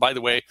those? And by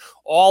the way,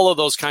 all of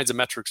those kinds of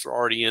metrics are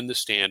already in the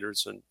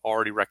standards and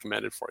already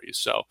recommended for you.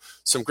 So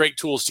some great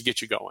tools to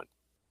get you going.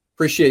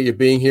 Appreciate you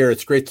being here.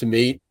 It's great to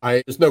meet.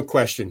 There's no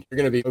question.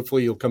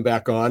 Hopefully you'll come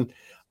back on,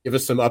 give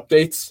us some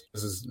updates.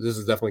 This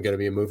is definitely going to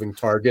be a moving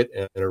target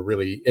and a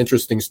really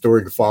interesting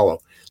story to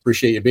follow.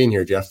 Appreciate you being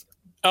here, Jeff.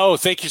 Oh,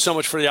 thank you so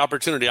much for the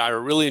opportunity. I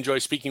really enjoy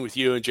speaking with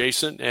you and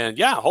Jason. And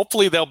yeah,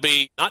 hopefully there'll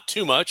be not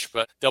too much,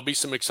 but there'll be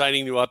some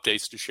exciting new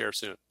updates to share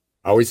soon.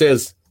 Always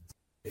is.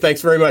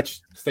 Thanks very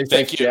much.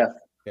 Thank you, Jeff.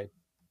 Okay.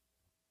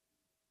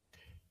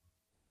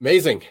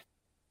 Amazing.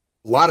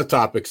 A lot of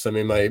topics. I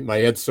mean, my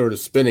head's sort of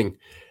spinning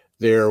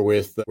there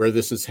with where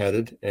this is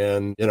headed.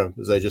 And,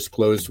 as I just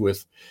closed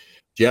with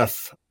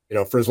Jeff,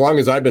 for as long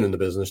as I've been in the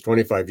business,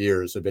 25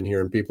 years, I've been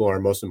hearing people are our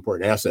most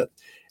important asset.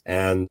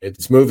 And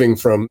it's moving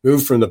from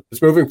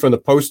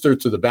the poster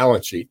to the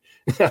balance sheet,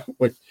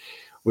 which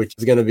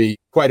is going to be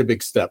quite a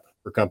big step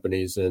for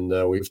companies.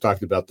 And we've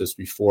talked about this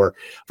before.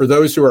 For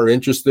those who are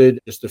interested,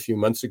 just a few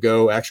months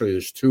ago, actually,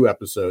 there's 2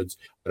 episodes,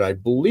 but I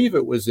believe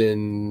it was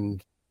It's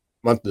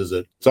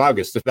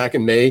August. Back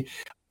in May,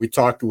 we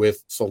talked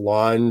with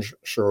Solange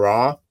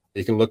Shara.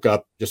 You can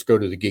just go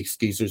to the Geeks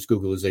Geezers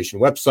Googleization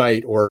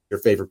website or your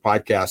favorite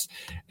podcast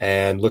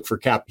and look for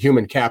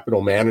human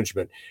capital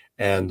management,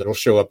 and it'll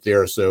show up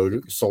there.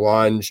 So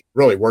Solange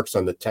really works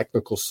on the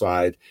technical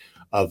side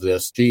of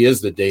this. She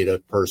is the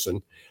data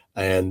person,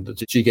 and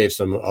she gave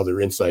some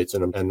other insights,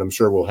 and I'm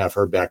sure we'll have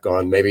her back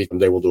on. Maybe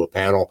someday we'll do a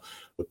panel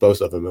with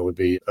both of them. It would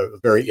be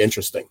very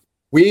interesting.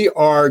 We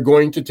are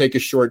going to take a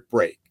short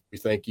break. We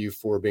thank you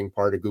for being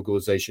part of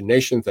Googleization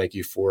Nation. Thank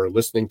you for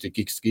listening to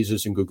Geeks,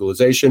 Geezers, and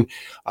Googleization.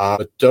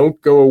 But don't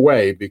go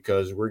away,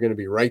 because we're going to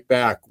be right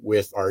back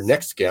with our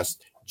next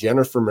guest,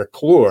 Jennifer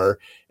McClure,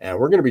 and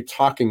we're going to be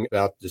talking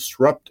about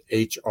Disrupt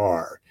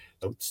HR.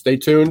 So stay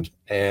tuned,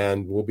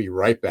 and we'll be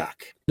right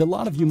back. A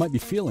lot of you might be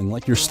feeling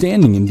like you're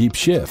standing in deep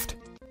shift.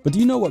 But do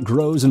you know what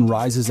grows and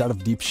rises out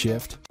of deep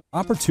shift?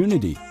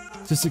 Opportunity.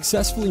 To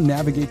successfully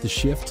navigate the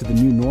shift to the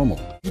new normal,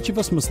 each of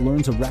us must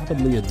learn to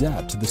rapidly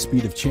adapt to the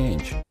speed of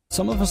change.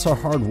 Some of us are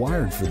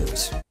hardwired for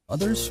this.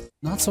 Others,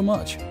 not so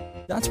much.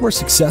 That's where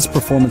Success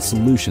Performance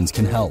Solutions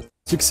can help.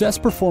 Success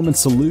Performance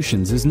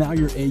Solutions is now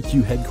your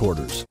AQ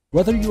headquarters.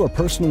 Whether you are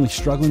personally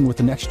struggling with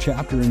the next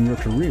chapter in your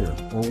career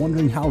or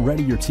wondering how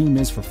ready your team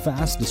is for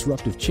fast,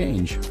 disruptive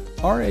change,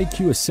 our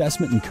AQ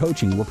assessment and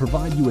coaching will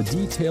provide you a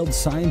detailed,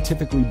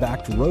 scientifically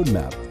backed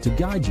roadmap to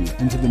guide you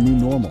into the new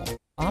normal.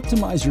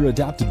 Optimize your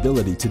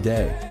adaptability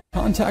today.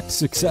 Contact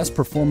Success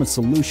Performance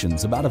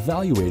Solutions about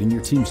evaluating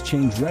your team's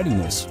change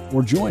readiness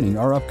or joining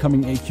our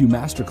upcoming AQ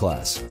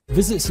Masterclass.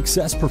 Visit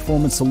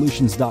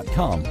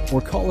successperformancesolutions.com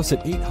or call us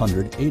at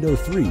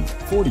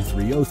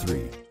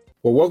 800-803-4303.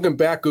 Well, welcome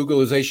back,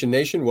 Googlization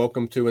Nation.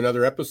 Welcome to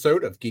another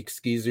episode of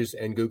Geeks, Geezers,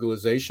 and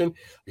Googlization.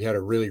 We had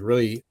a really,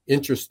 really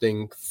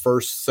interesting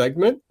first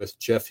segment with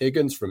Jeff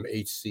Higgins from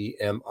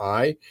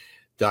HCMI.co.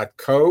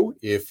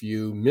 If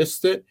you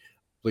missed it,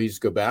 please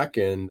go back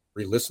and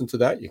re-listen to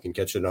that. You can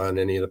catch it on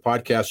any of the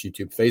podcasts,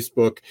 YouTube,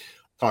 Facebook,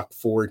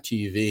 Talk4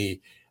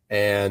 TV,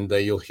 and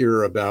you'll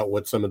hear about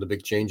what some of the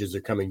big changes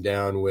are coming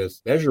down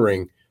with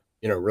measuring,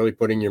 really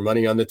putting your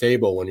money on the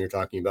table when you're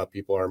talking about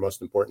people are our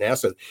most important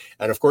asset.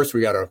 And of course, we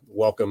got to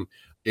welcome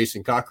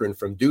Jason Cochran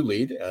from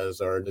DoLead as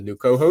the new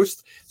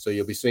co-host. So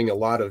you'll be seeing a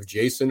lot of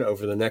Jason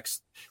over the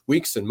next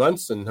weeks and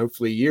months and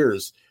hopefully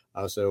years.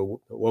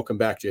 So welcome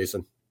back,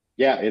 Jason.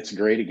 Yeah, it's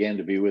great again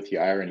to be with you,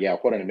 Ira. And yeah,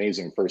 what an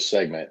amazing first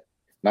segment.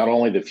 Not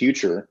only the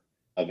future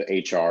of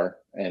HR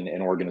and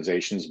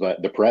organizations,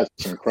 but the present.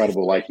 It's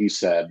incredible, like you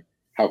said,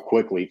 how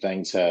quickly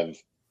things have,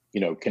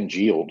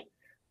 congealed,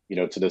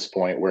 to this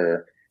point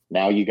where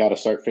now you got to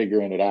start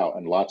figuring it out,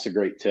 and lots of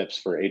great tips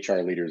for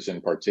HR leaders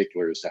in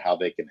particular as to how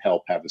they can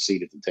help have a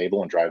seat at the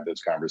table and drive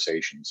those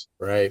conversations.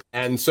 Right.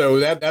 And so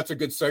that's a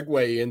good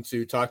segue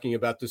into talking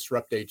about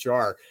Disrupt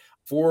HR.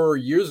 4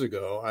 years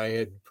ago, I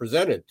had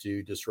presented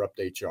to Disrupt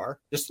HR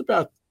just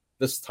about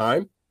this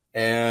time.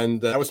 And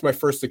that was my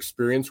first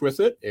experience with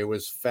it. It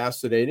was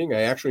fascinating.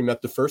 I actually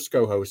met the first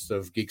co-host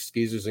of Geeks,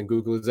 Geezers, and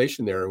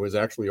Googlization there. It was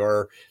actually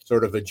our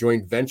sort of a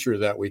joint venture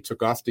that we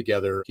took off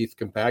together, Keith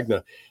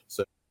Campagna.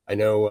 So I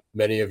know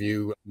many of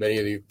the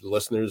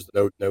listeners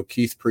know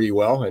Keith pretty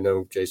well. I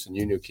know, Jason,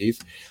 you knew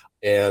Keith.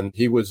 And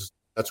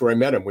that's where I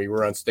met him. We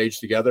were on stage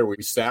together.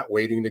 We sat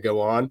waiting to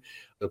go on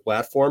the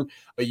platform.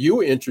 But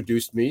you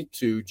introduced me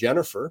to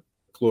Jennifer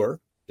McClure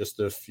just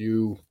a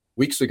few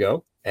weeks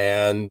ago,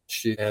 and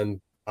she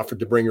offered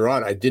to bring her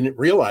on. I didn't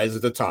realize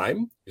at the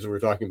time, because we were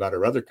talking about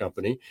her other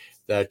company,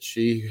 that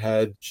she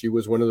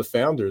was one of the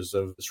founders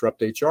of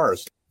Disrupt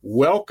HRs.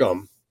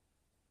 Welcome.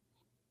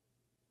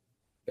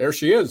 There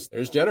she is.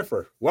 There's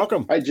Jennifer.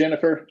 Welcome. Hi,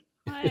 Jennifer.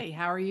 Hi,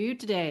 how are you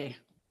today?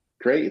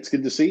 Great. It's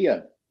good to see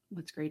you.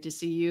 It's great to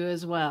see you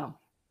as well.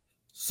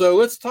 So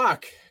let's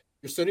talk.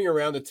 You're sitting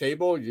around the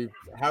table.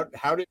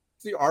 How did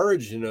the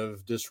origin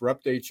of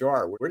Disrupt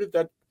HR? Where did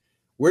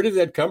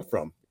that come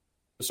from?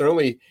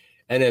 Certainly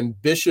an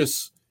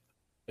ambitious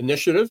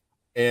initiative,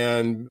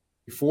 and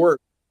before,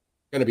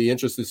 going to be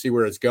interested to see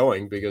where it's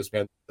going, because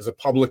as a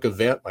public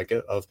event,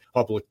 of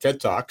public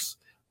TED Talks,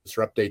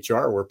 Disrupt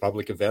HR were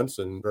public events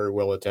and very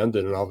well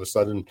attended, and all of a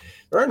sudden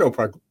there are no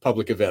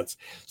public events.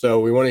 So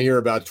we want to hear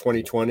about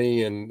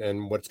 2020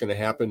 and what's going to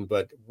happen.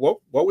 But what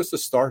was the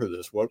start of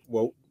this? What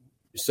you're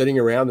sitting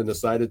around and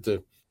decided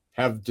to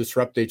have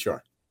Disrupt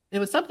HR? It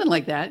was something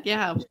like that.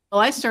 Yeah.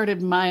 Well, I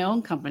started my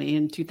own company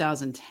in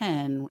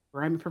 2010,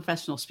 where I'm a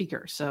professional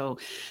speaker. So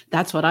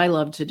that's what I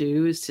love to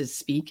do, is to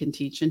speak and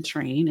teach and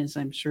train, as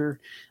I'm sure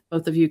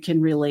both of you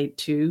can relate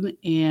to.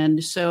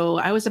 And so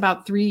I was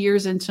about 3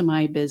 years into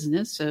my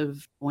business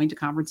of going to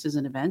conferences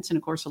and events. And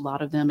of course, a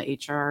lot of them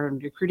HR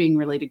and recruiting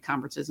related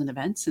conferences and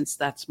events, since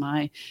that's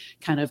my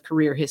kind of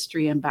career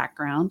history and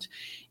background.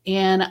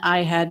 And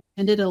I had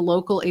attended a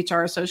local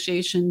HR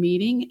association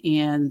meeting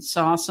and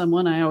saw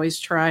someone. I always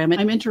try. I'm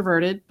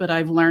introverted, but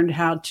I've learned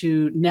how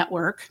to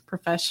network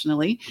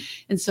professionally.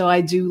 And so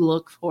I do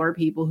look for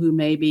people who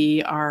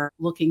maybe are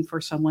looking for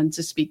someone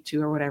to speak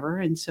to or whatever.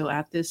 And so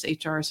at this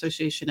HR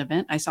association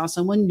event, I saw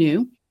someone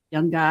new,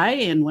 young guy,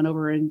 and went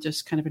over and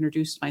just kind of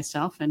introduced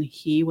myself. And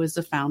he was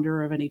the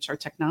founder of an HR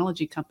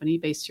technology company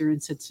based here in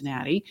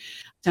Cincinnati.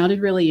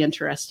 Sounded really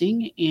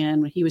interesting.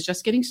 And he was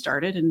just getting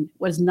started and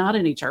was not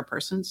an HR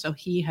person. So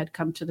he had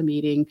come to the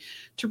meeting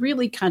to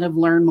really kind of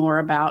learn more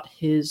about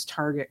his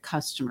target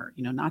customer,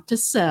 not to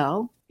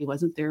sell. He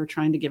wasn't there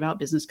trying to give out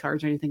business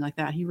cards or anything like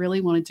that. He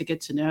really wanted to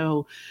get to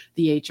know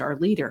the HR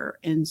leader.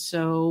 And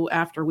so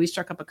after we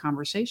struck up a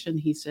conversation,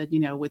 he said,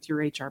 with your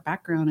HR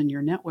background and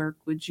your network,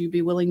 would you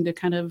be willing to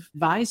kind of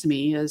advise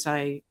me as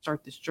I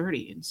start this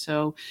journey? And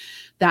so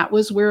that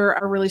was where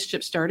our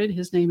relationship started.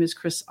 His name is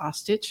Chris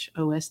Ostich,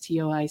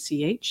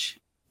 Ostoich.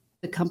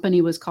 The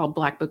company was called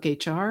Black Book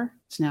HR.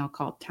 It's now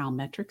called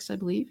Talmetrics, I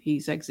believe.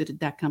 He's exited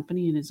that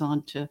company and is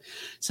on to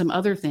some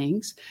other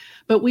things.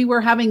 But we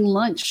were having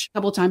lunch a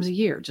couple of times a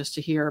year just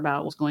to hear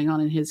about what's going on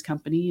in his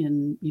company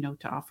and,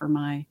 to offer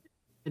my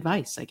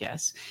advice, I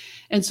guess.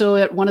 And so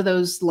at one of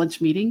those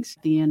lunch meetings,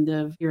 at the end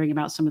of hearing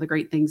about some of the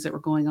great things that were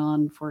going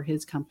on for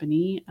his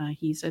company,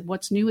 he said,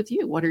 "What's new with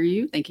you? What are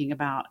you thinking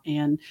about?"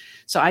 And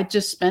so I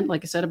just spent,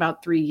 like I said,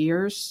 about 3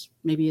 years,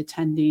 maybe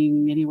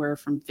attending anywhere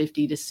from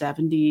 50 to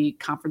 70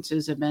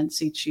 conferences,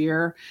 events each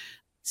year,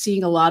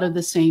 seeing a lot of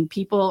the same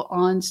people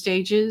on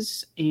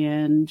stages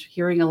and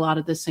hearing a lot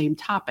of the same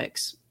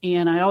topics.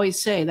 And I always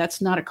say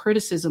that's not a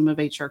criticism of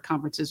HR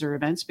conferences or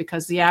events,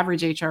 because the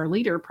average HR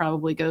leader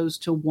probably goes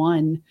to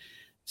one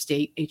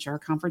state HR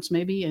conference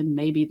maybe, and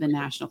maybe the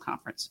national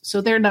conference.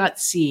 So they're not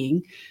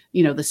seeing,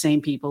 the same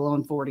people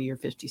on 40 or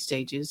 50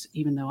 stages,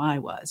 even though I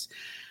was.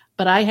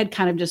 But I had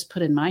kind of just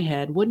put in my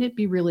head, wouldn't it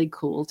be really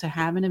cool to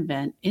have an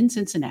event in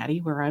Cincinnati,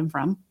 where I'm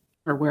from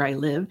or where I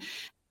live,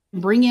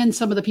 bring in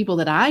some of the people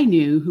that I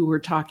knew who were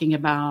talking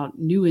about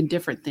new and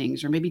different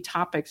things, or maybe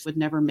topics would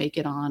never make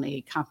it on a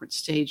conference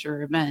stage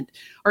or event,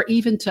 or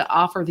even to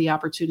offer the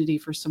opportunity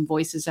for some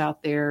voices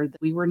out there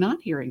that we were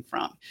not hearing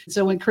from.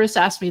 So when Chris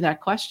asked me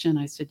that question,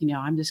 I said,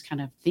 I'm just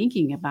kind of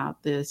thinking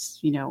about this,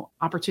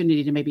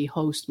 opportunity to maybe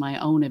host my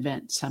own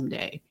event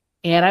someday.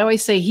 And I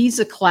always say he's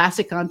a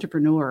classic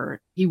entrepreneur.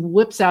 He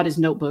whips out his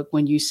notebook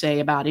when you say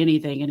about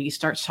anything, and he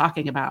starts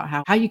talking about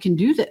how you can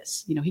do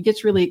this. He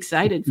gets really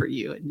excited for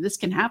you, and this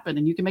can happen,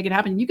 and you can make it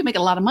happen. And you can make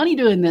a lot of money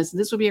doing this. And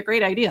this would be a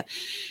great idea.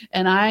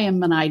 And I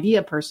am an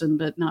idea person,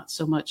 but not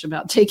so much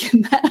about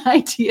taking that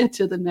idea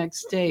to the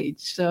next stage.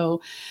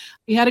 So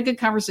we had a good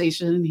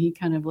conversation, and he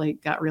kind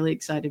of got really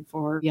excited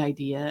for the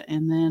idea.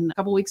 And then a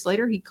couple of weeks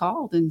later, he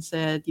called and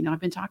said, I've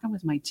been talking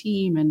with my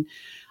team, and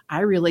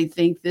I really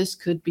think this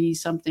could be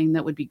something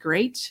that would be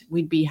great.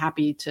 We'd be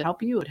happy to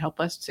help you. It would help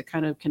us to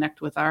kind of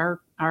connect with our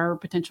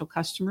potential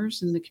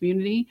customers in the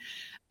community,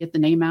 get the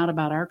name out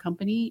about our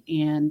company.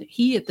 And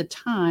he, at the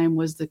time,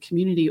 was the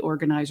community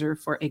organizer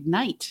for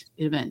Ignite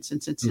events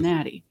in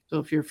Cincinnati. So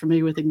if you're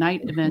familiar with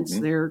Ignite events,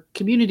 they're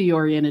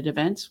community-oriented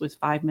events with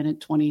 5-minute,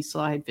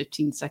 20-slide,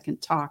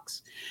 15-second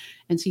talks.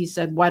 And so he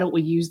said, why don't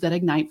we use that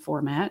Ignite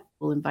format?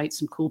 We'll invite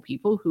some cool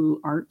people who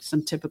aren't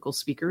some typical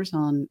speakers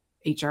on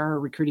HR or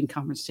recruiting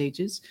conference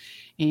stages,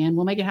 and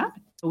we'll make it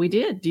happen. So we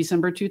did.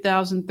 December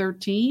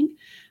 2013,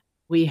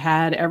 we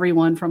had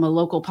everyone from a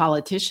local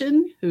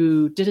politician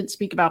who didn't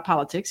speak about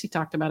politics. He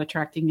talked about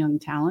attracting young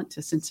talent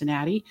to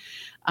Cincinnati.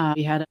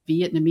 We had a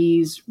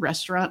Vietnamese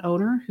restaurant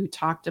owner who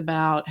talked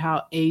about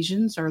how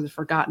Asians are the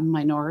forgotten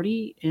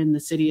minority in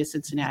the city of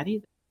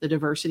Cincinnati. The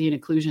diversity and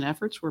inclusion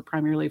efforts were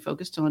primarily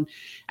focused on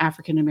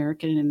African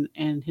American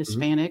and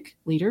Hispanic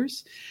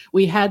leaders.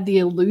 We had the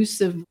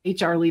elusive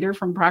HR leader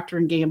from Procter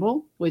 &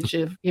 Gamble, which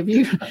if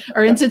you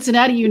are in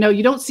Cincinnati, you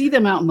don't see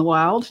them out in the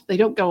wild. They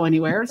don't go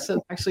anywhere. So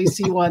to actually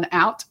see one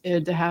out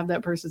and to have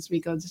that person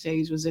speak on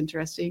stage was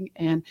interesting.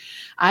 And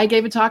I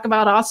gave a talk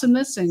about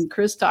awesomeness, and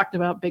Chris talked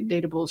about big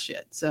data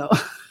bullshit. So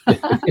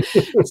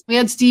we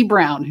had Steve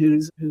Brown,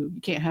 who you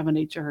can't have an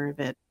HR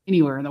event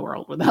anywhere in the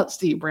world without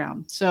Steve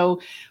Brown. So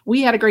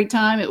we had a great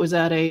time. It was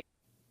at a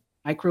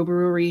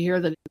microbrewery here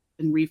that had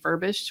been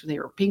refurbished.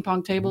 There were ping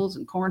pong tables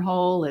and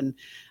cornhole and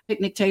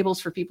picnic tables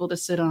for people to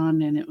sit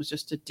on. And it was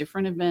just a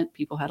different event.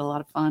 People had a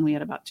lot of fun. We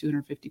had about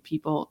 250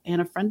 people.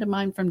 And a friend of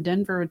mine from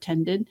Denver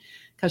attended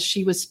because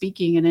she was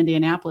speaking in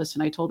Indianapolis.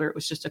 And I told her it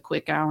was just a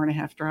quick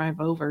 1.5-hour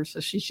drive over, so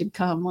she should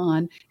come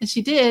on. And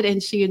she did,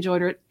 and she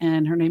enjoyed it.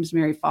 And her name's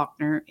Mary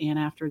Faulkner. And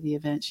after the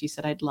event, she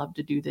said, I'd love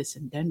to do this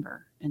in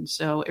Denver. And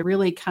so it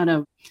really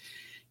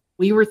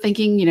we were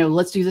thinking,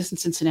 let's do this in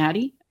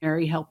Cincinnati.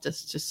 Mary helped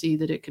us to see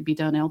that it could be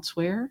done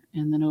elsewhere.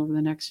 And then over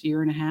the next 1.5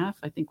 years,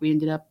 I think we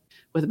ended up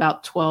with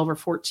about 12 or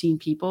 14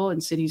 people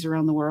in cities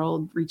around the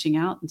world reaching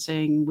out and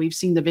saying, we've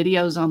seen the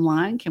videos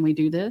online. Can we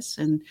do this?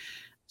 And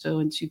so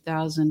in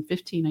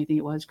 2015, I think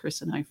it was,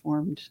 Chris and I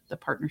formed the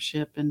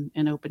partnership and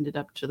opened it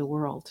up to the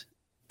world.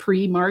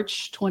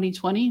 Pre-March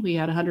 2020, we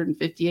had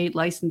 158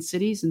 licensed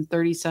cities in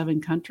 37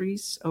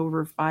 countries,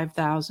 over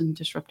 5,000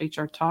 Disrupt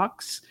HR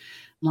talks,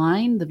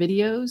 the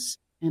videos,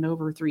 and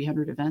over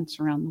 300 events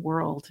around the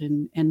world.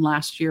 And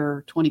last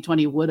year,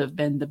 2020, would have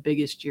been the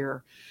biggest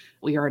year.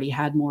 We already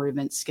had more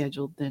events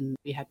scheduled than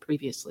we had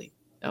previously.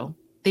 So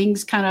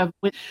things kind of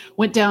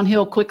went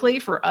downhill quickly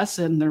for us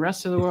and the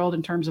rest of the world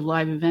in terms of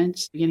live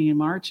events. Beginning in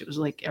March, it was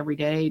like every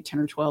day, 10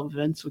 or 12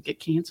 events would get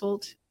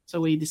canceled. So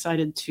we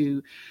decided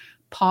to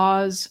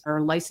pause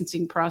our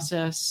licensing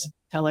process,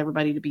 tell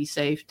everybody to be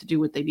safe, to do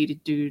what they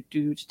needed to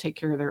do to take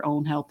care of their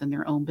own health and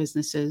their own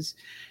businesses.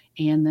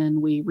 And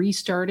then we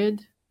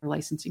restarted our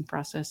licensing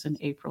process in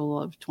April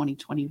of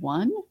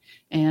 2021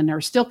 and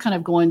are still kind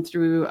of going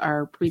through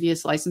our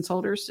previous license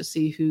holders to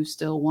see who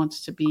still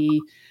wants to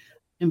be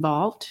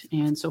involved.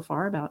 And so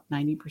far, about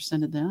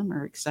 90% of them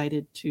are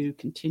excited to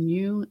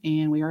continue.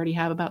 And we already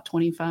have about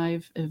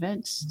 25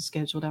 events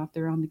scheduled out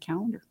there on the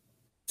calendar.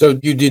 So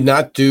you did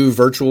not do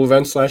virtual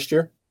events last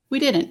year? We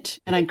didn't.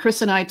 And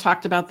Chris and I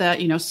talked about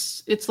that.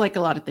 It's like a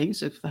lot of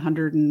things. If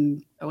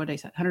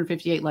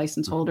 158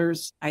 license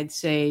holders, I'd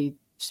say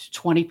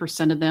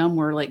 20% of them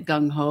were like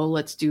gung-ho,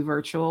 let's do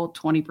virtual.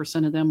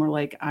 20% of them were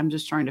like, I'm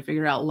just trying to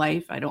figure out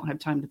life. I don't have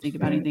time to think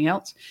about anything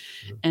else.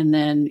 And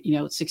then,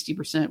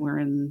 60% were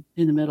in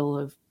the middle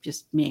of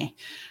just meh.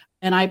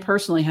 And I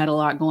personally had a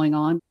lot going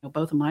on.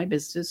 Both of my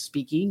businesses,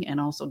 speaking and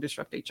also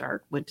Disrupt HR,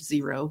 went to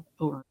zero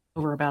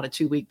over about a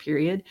 2-week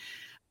period.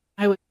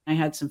 I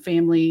had some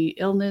family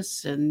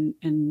illness and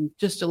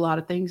just a lot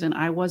of things. And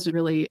I wasn't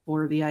really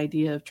for the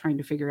idea of trying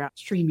to figure out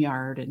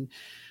StreamYard. And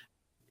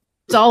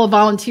it's all a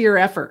volunteer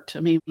effort. I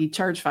mean, we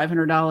charge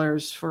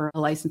 $500 for a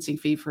licensing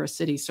fee for a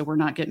city. So we're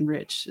not getting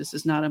rich. This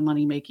is not a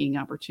money-making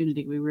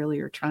opportunity. We really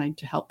are trying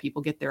to help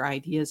people get their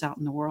ideas out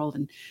in the world.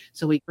 And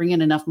so we bring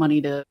in enough money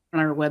to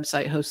run our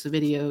website, host the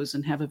videos,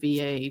 and have a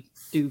VA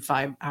do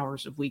 5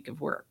 hours a week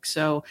of work.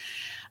 So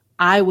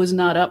I was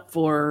not up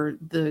for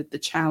the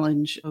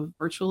challenge of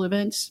virtual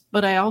events,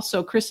 but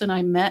Chris and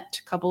I met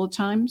a couple of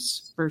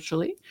times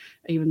virtually,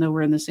 even though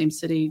we're in the same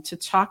city, to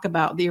talk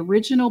about the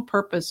original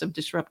purpose of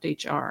Disrupt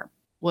HR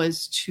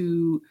was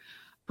to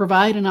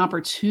provide an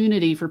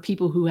opportunity for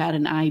people who had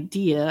an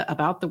idea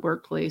about the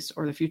workplace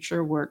or the future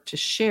of work to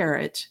share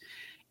it.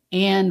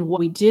 And what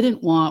we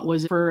didn't want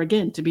was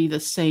to be the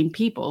same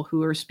people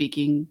who are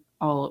speaking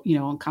all,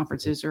 on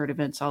conferences or at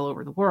events all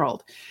over the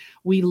world.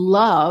 We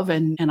love,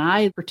 and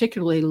I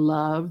particularly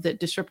love, that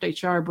Disrupt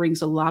HR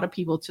brings a lot of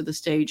people to the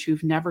stage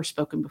who've never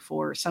spoken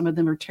before. Some of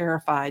them are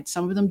terrified.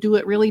 Some of them do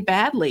it really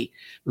badly.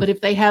 But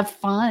if they have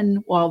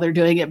fun while they're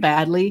doing it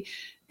badly,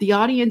 the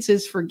audience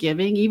is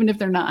forgiving, even if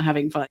they're not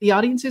having fun. The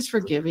audience is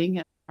forgiving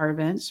at our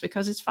events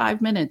because it's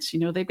 5 minutes.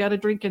 They've got a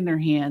drink in their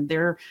hand.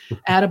 They're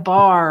at a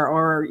bar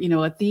or,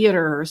 a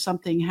theater or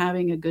something,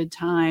 having a good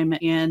time.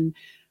 And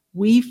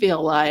we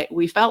felt like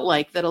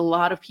that a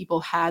lot of people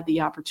had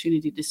the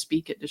opportunity to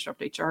speak at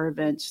Disrupt HR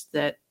events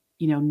that,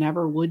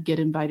 never would get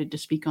invited to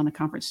speak on a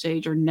conference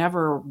stage or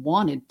never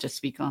wanted to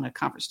speak on a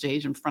conference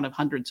stage in front of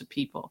hundreds of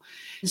people.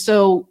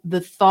 So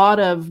the thought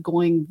of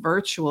going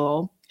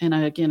virtual, and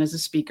again, as a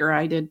speaker,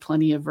 I did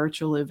plenty of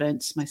virtual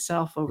events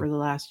myself over the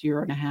last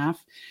year and a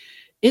half.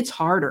 It's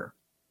harder.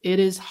 It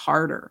is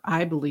harder,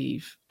 I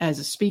believe, as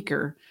a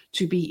speaker,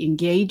 to be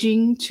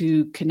engaging,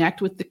 to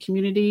connect with the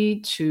community,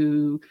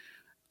 to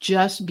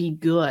just be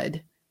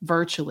good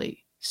virtually.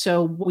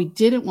 So what we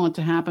didn't want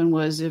to happen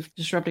was if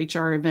Disrupt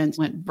HR events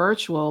went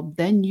virtual,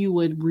 then you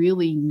would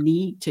really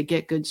need to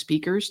get good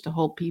speakers to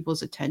hold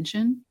people's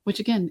attention, which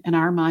again, in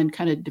our mind,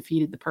 kind of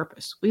defeated the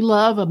purpose. We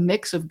love a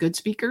mix of good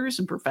speakers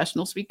and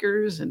professional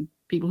speakers and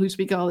people who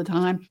speak all the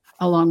time,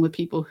 along with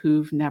people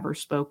who've never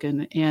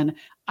spoken. And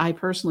I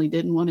personally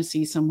didn't want to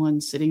see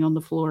someone sitting on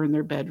the floor in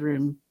their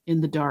bedroom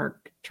in the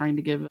dark, trying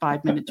to give a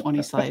 5-minute,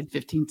 20-slide,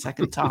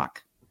 15-second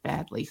talk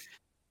badly.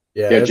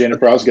 Yeah,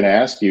 Jennifer, I was going to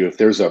ask you if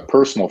there's a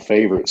personal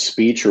favorite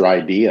speech or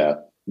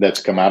idea that's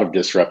come out of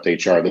Disrupt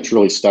HR that's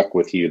really stuck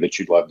with you that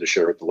you'd love to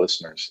share with the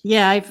listeners.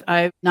 Yeah,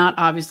 I've not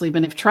obviously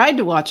been. I've tried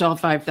to watch all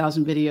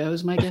 5,000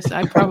 videos. My guess,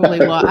 I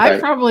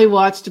probably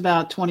watched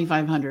about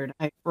 2,500.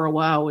 I, for a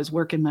while, was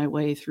working my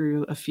way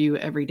through a few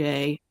every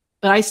day.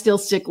 But I still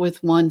stick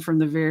with one from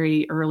the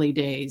very early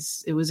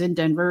days. It was in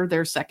Denver,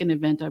 their second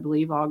event, I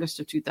believe,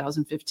 August of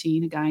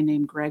 2015, a guy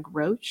named Greg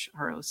Roche,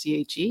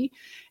 R-O-C-H-E,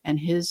 and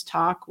his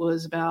talk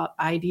was about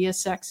idea,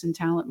 sex, and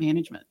talent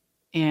management.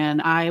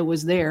 And I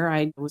was there.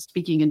 I was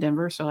speaking in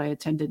Denver, so I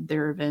attended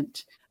their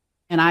event.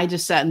 And I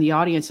just sat in the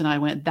audience and I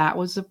went, that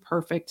was a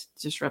perfect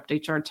Disrupt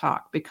HR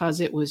talk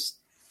because it was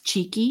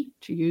cheeky,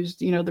 to use,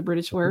 the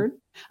British word.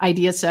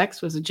 Idea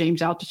sex was a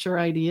James Altucher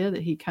idea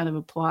that he kind of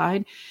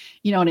applied,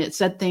 and it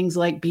said things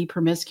like be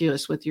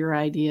promiscuous with your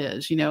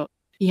ideas.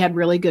 He had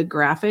really good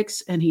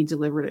graphics and he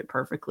delivered it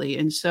perfectly.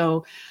 And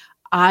so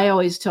I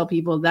always tell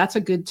people that's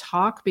a good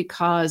talk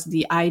because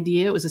the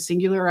idea, it was a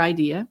singular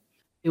idea.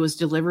 It was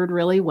delivered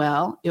really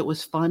well. It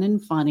was fun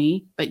and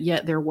funny, but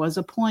yet there was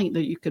a point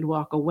that you could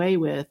walk away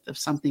with of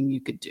something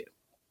you could do.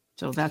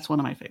 So that's one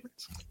of my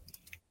favorites.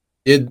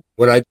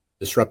 When I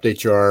Disrupt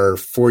HR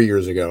 4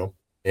 years ago,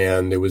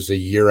 and it was a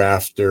year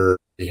after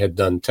they had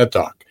done TED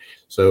Talk.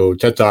 So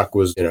TED Talk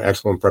was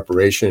excellent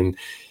preparation.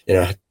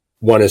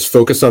 One is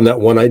focus on that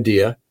one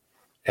idea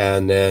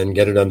and then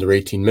get it under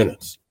 18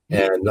 minutes.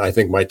 And I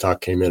think my talk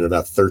came in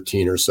about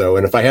 13 or so.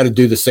 And if I had to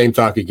do the same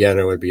talk again,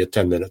 it would be a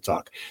 10-minute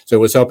talk. So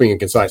it was helping and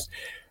concise.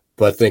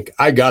 But think,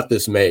 I got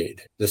this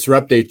made.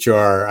 Disrupt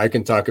HR, I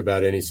can talk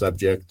about any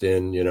subject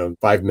in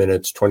 5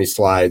 minutes, 20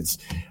 slides,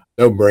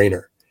 no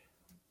brainer.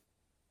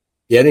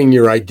 Getting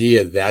your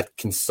idea that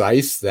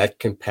concise, that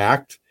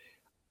compact,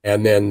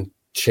 and then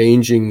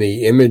changing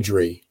the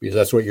imagery, because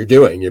that's what you're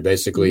doing. You're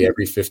basically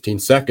every 15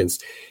 seconds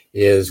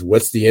is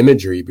what's the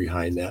imagery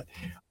behind that,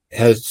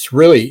 has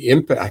really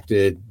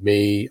impacted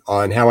me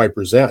on how I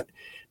present,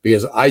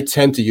 because I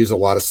tend to use a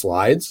lot of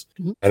slides.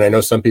 And I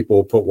know some people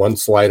will put one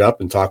slide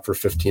up and talk for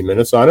 15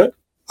 minutes on it.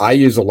 I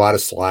use a lot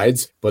of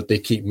slides, but they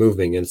keep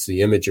moving, and it's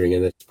the imagery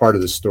and it's part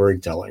of the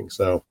storytelling.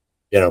 So,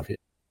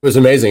 it was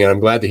amazing, and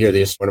I'm glad to hear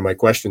this. One of my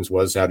questions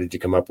was, how did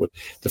you come up with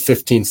the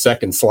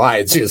 15-second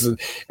slides? And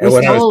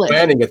when I was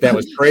planning it, that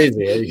was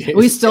crazy.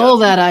 We stole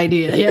that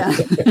idea, yeah.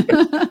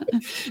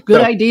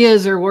 Good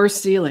ideas are worth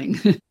stealing.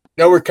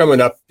 We're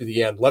coming up to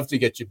the end. Love to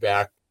get you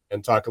back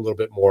and talk a little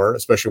bit more,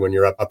 especially when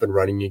you're up and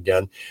running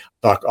again.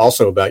 Talk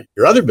also about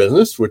your other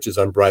business, which is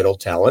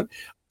Unbridled Talent.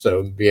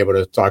 So be able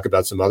to talk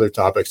about some other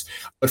topics.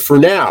 But for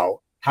now,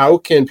 how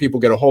can people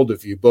get a hold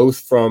of you, both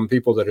from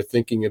people that are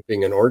thinking of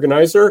being an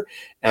organizer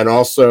and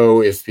also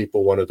if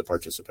people wanted to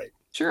participate?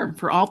 Sure.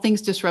 For all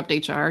things Disrupt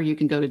HR, you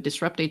can go to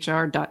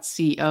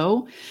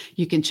disrupthr.co.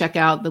 You can check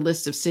out the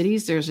list of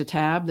cities. There's a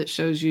tab that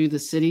shows you the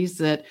cities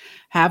that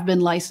have been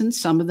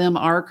licensed. Some of them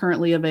are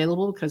currently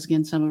available because,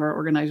 again, some of our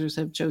organizers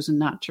have chosen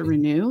not to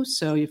renew.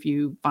 So if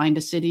you find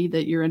a city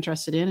that you're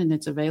interested in and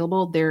it's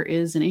available, there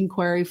is an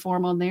inquiry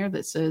form on there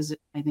that says,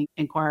 I think,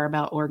 inquire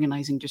about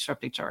organizing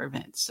Disrupt HR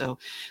events. So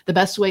the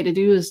best way to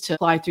do is to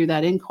apply through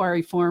that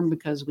inquiry form,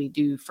 because we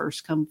do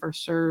first come,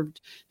 first served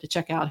to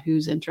check out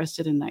who's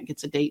interested, and that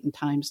gets a date and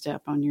time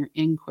step on your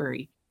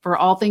inquiry. For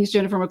all things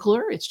Jennifer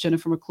McClure, it's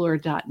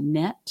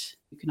jennifermcclure.net.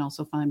 You can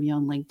also find me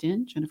on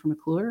LinkedIn, Jennifer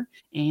McClure,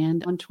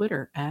 and on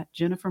Twitter at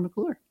Jennifer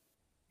McClure.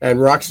 And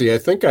Roxy, I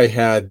think I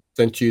had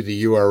sent you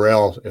the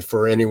URL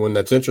for anyone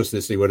that's interested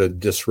to see what a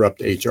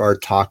Disrupt HR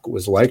talk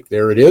was like.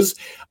 There it is.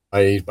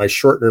 My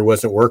shortener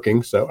wasn't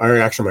working, so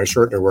actually my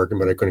shortener working,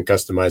 but I couldn't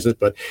customize it.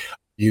 But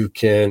you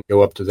can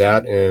go up to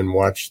that and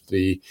watch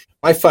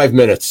my 5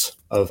 minutes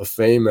of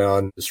fame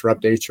on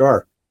Disrupt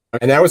HR.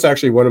 And that was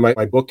actually one of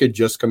my book had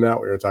just come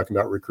out. We were talking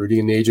about recruiting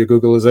in the age of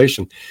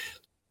Googleization.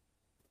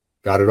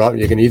 Got it all.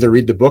 You can either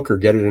read the book or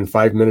get it in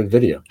 5-minute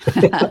video.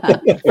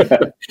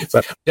 So,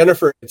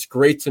 Jennifer, it's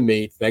great to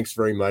meet. Thanks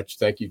very much.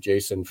 Thank you,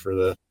 Jason, for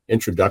the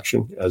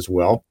introduction as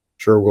well.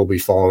 Sure, we'll be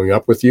following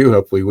up with you.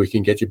 Hopefully we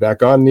can get you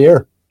back on the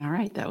air. All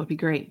right. That would be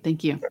great.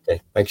 Thank you. Okay.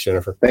 Thanks,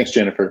 Jennifer. Thanks,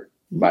 Jennifer.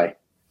 Bye.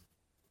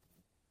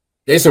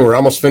 Jason, we're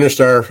almost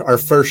finished our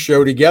first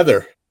show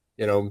together.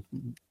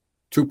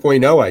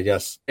 2.0, I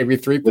guess, maybe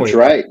 3.0. That's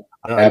right.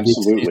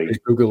 Absolutely.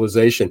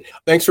 Googleization.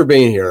 Thanks for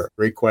being here.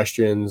 Great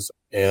questions.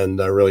 And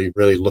I really,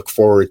 really look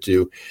forward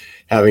to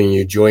having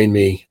you join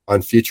me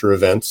on future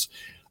events.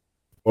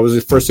 What was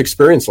your first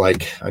experience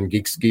like on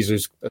Geeks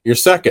Geezers? You're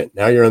second.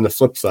 Now you're on the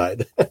flip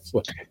side.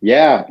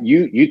 Yeah.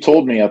 You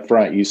told me up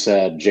front, you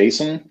said,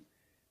 Jason,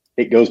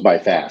 it goes by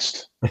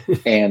fast.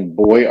 And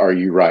boy, are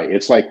you right.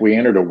 It's like we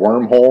entered a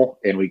wormhole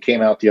and we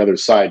came out the other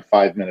side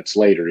 5 minutes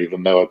later,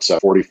 even though it's a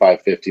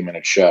 45,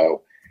 50-minute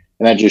show.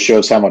 And that just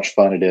shows how much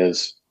fun it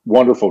is.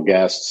 Wonderful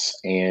guests,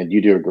 and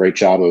you do a great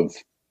job of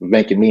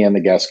making me and the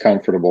guests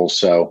comfortable.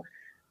 So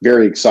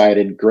very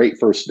excited. Great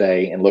first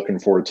day, and looking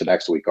forward to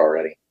next week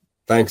already.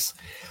 Thanks.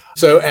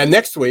 So, and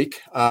next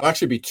week,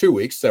 actually be 2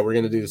 weeks that we're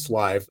going to do this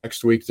live.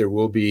 Next week,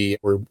 we'll be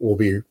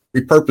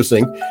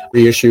repurposing,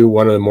 reissue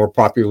one of the more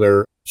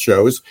popular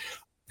shows.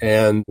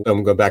 And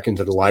I'm going back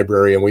into the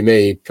library, and we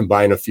may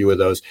combine a few of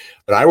those.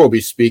 But I will be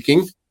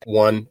speaking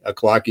 1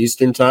 o'clock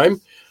Eastern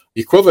time,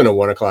 the equivalent of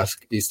 1 o'clock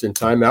Eastern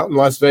time out in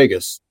Las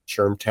Vegas,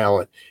 SHRM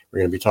Talent. We're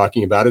going to be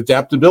talking about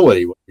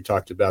adaptability, what we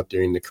talked about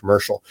during the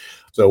commercial.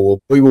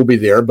 So we will be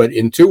there. But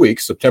in 2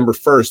 weeks, September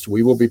 1st,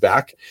 we will be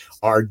back.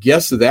 Our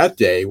guests of that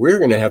day, we're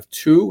going to have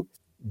 2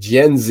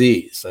 Gen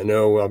Zs. I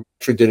know I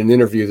actually did an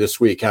interview this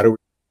week. How do we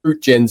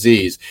recruit Gen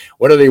Zs?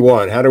 What do they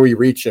want? How do we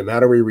reach them? How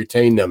do we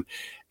retain them?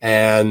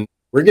 And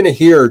we're going to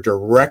hear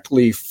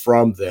directly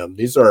from them.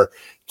 These are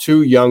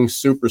 2 young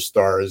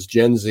superstars,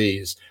 Gen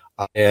Zs.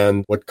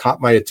 And what caught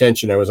my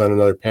attention, I was on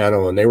another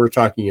panel, and they were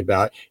talking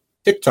about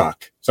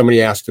TikTok.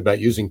 Somebody asked about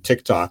using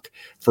TikTok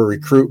for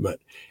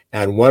recruitment.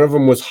 And one of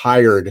them was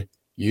hired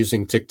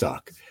using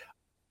TikTok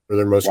for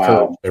their most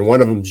current. And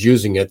one of them's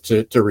using it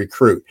to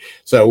recruit.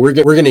 So we're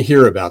going to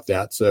hear about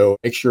that. So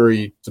make sure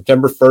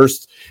September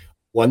 1st,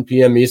 1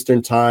 p.m.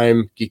 Eastern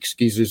time, Geeks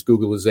Geezers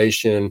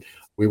Googleization.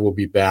 We will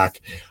be back.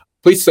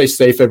 Please stay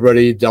safe,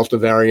 everybody. Delta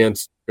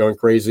variants going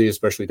crazy,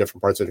 especially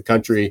different parts of the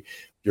country.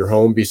 If you're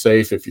home, be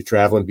safe. If you're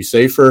traveling, be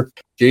safer.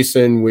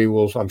 Jason, we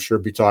will, I'm sure,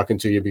 be talking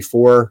to you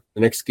before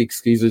the next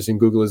Geeks Geezers in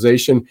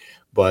Googleization.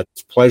 But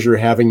it's a pleasure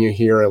having you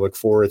here. I look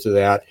forward to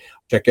that.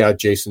 Check out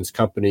Jason's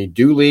company,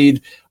 Do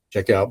Lead.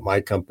 Check out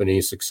my company,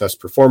 Success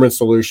Performance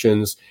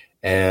Solutions.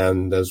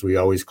 And as we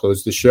always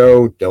close the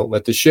show, don't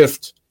let the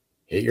shift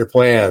hit your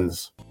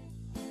plans.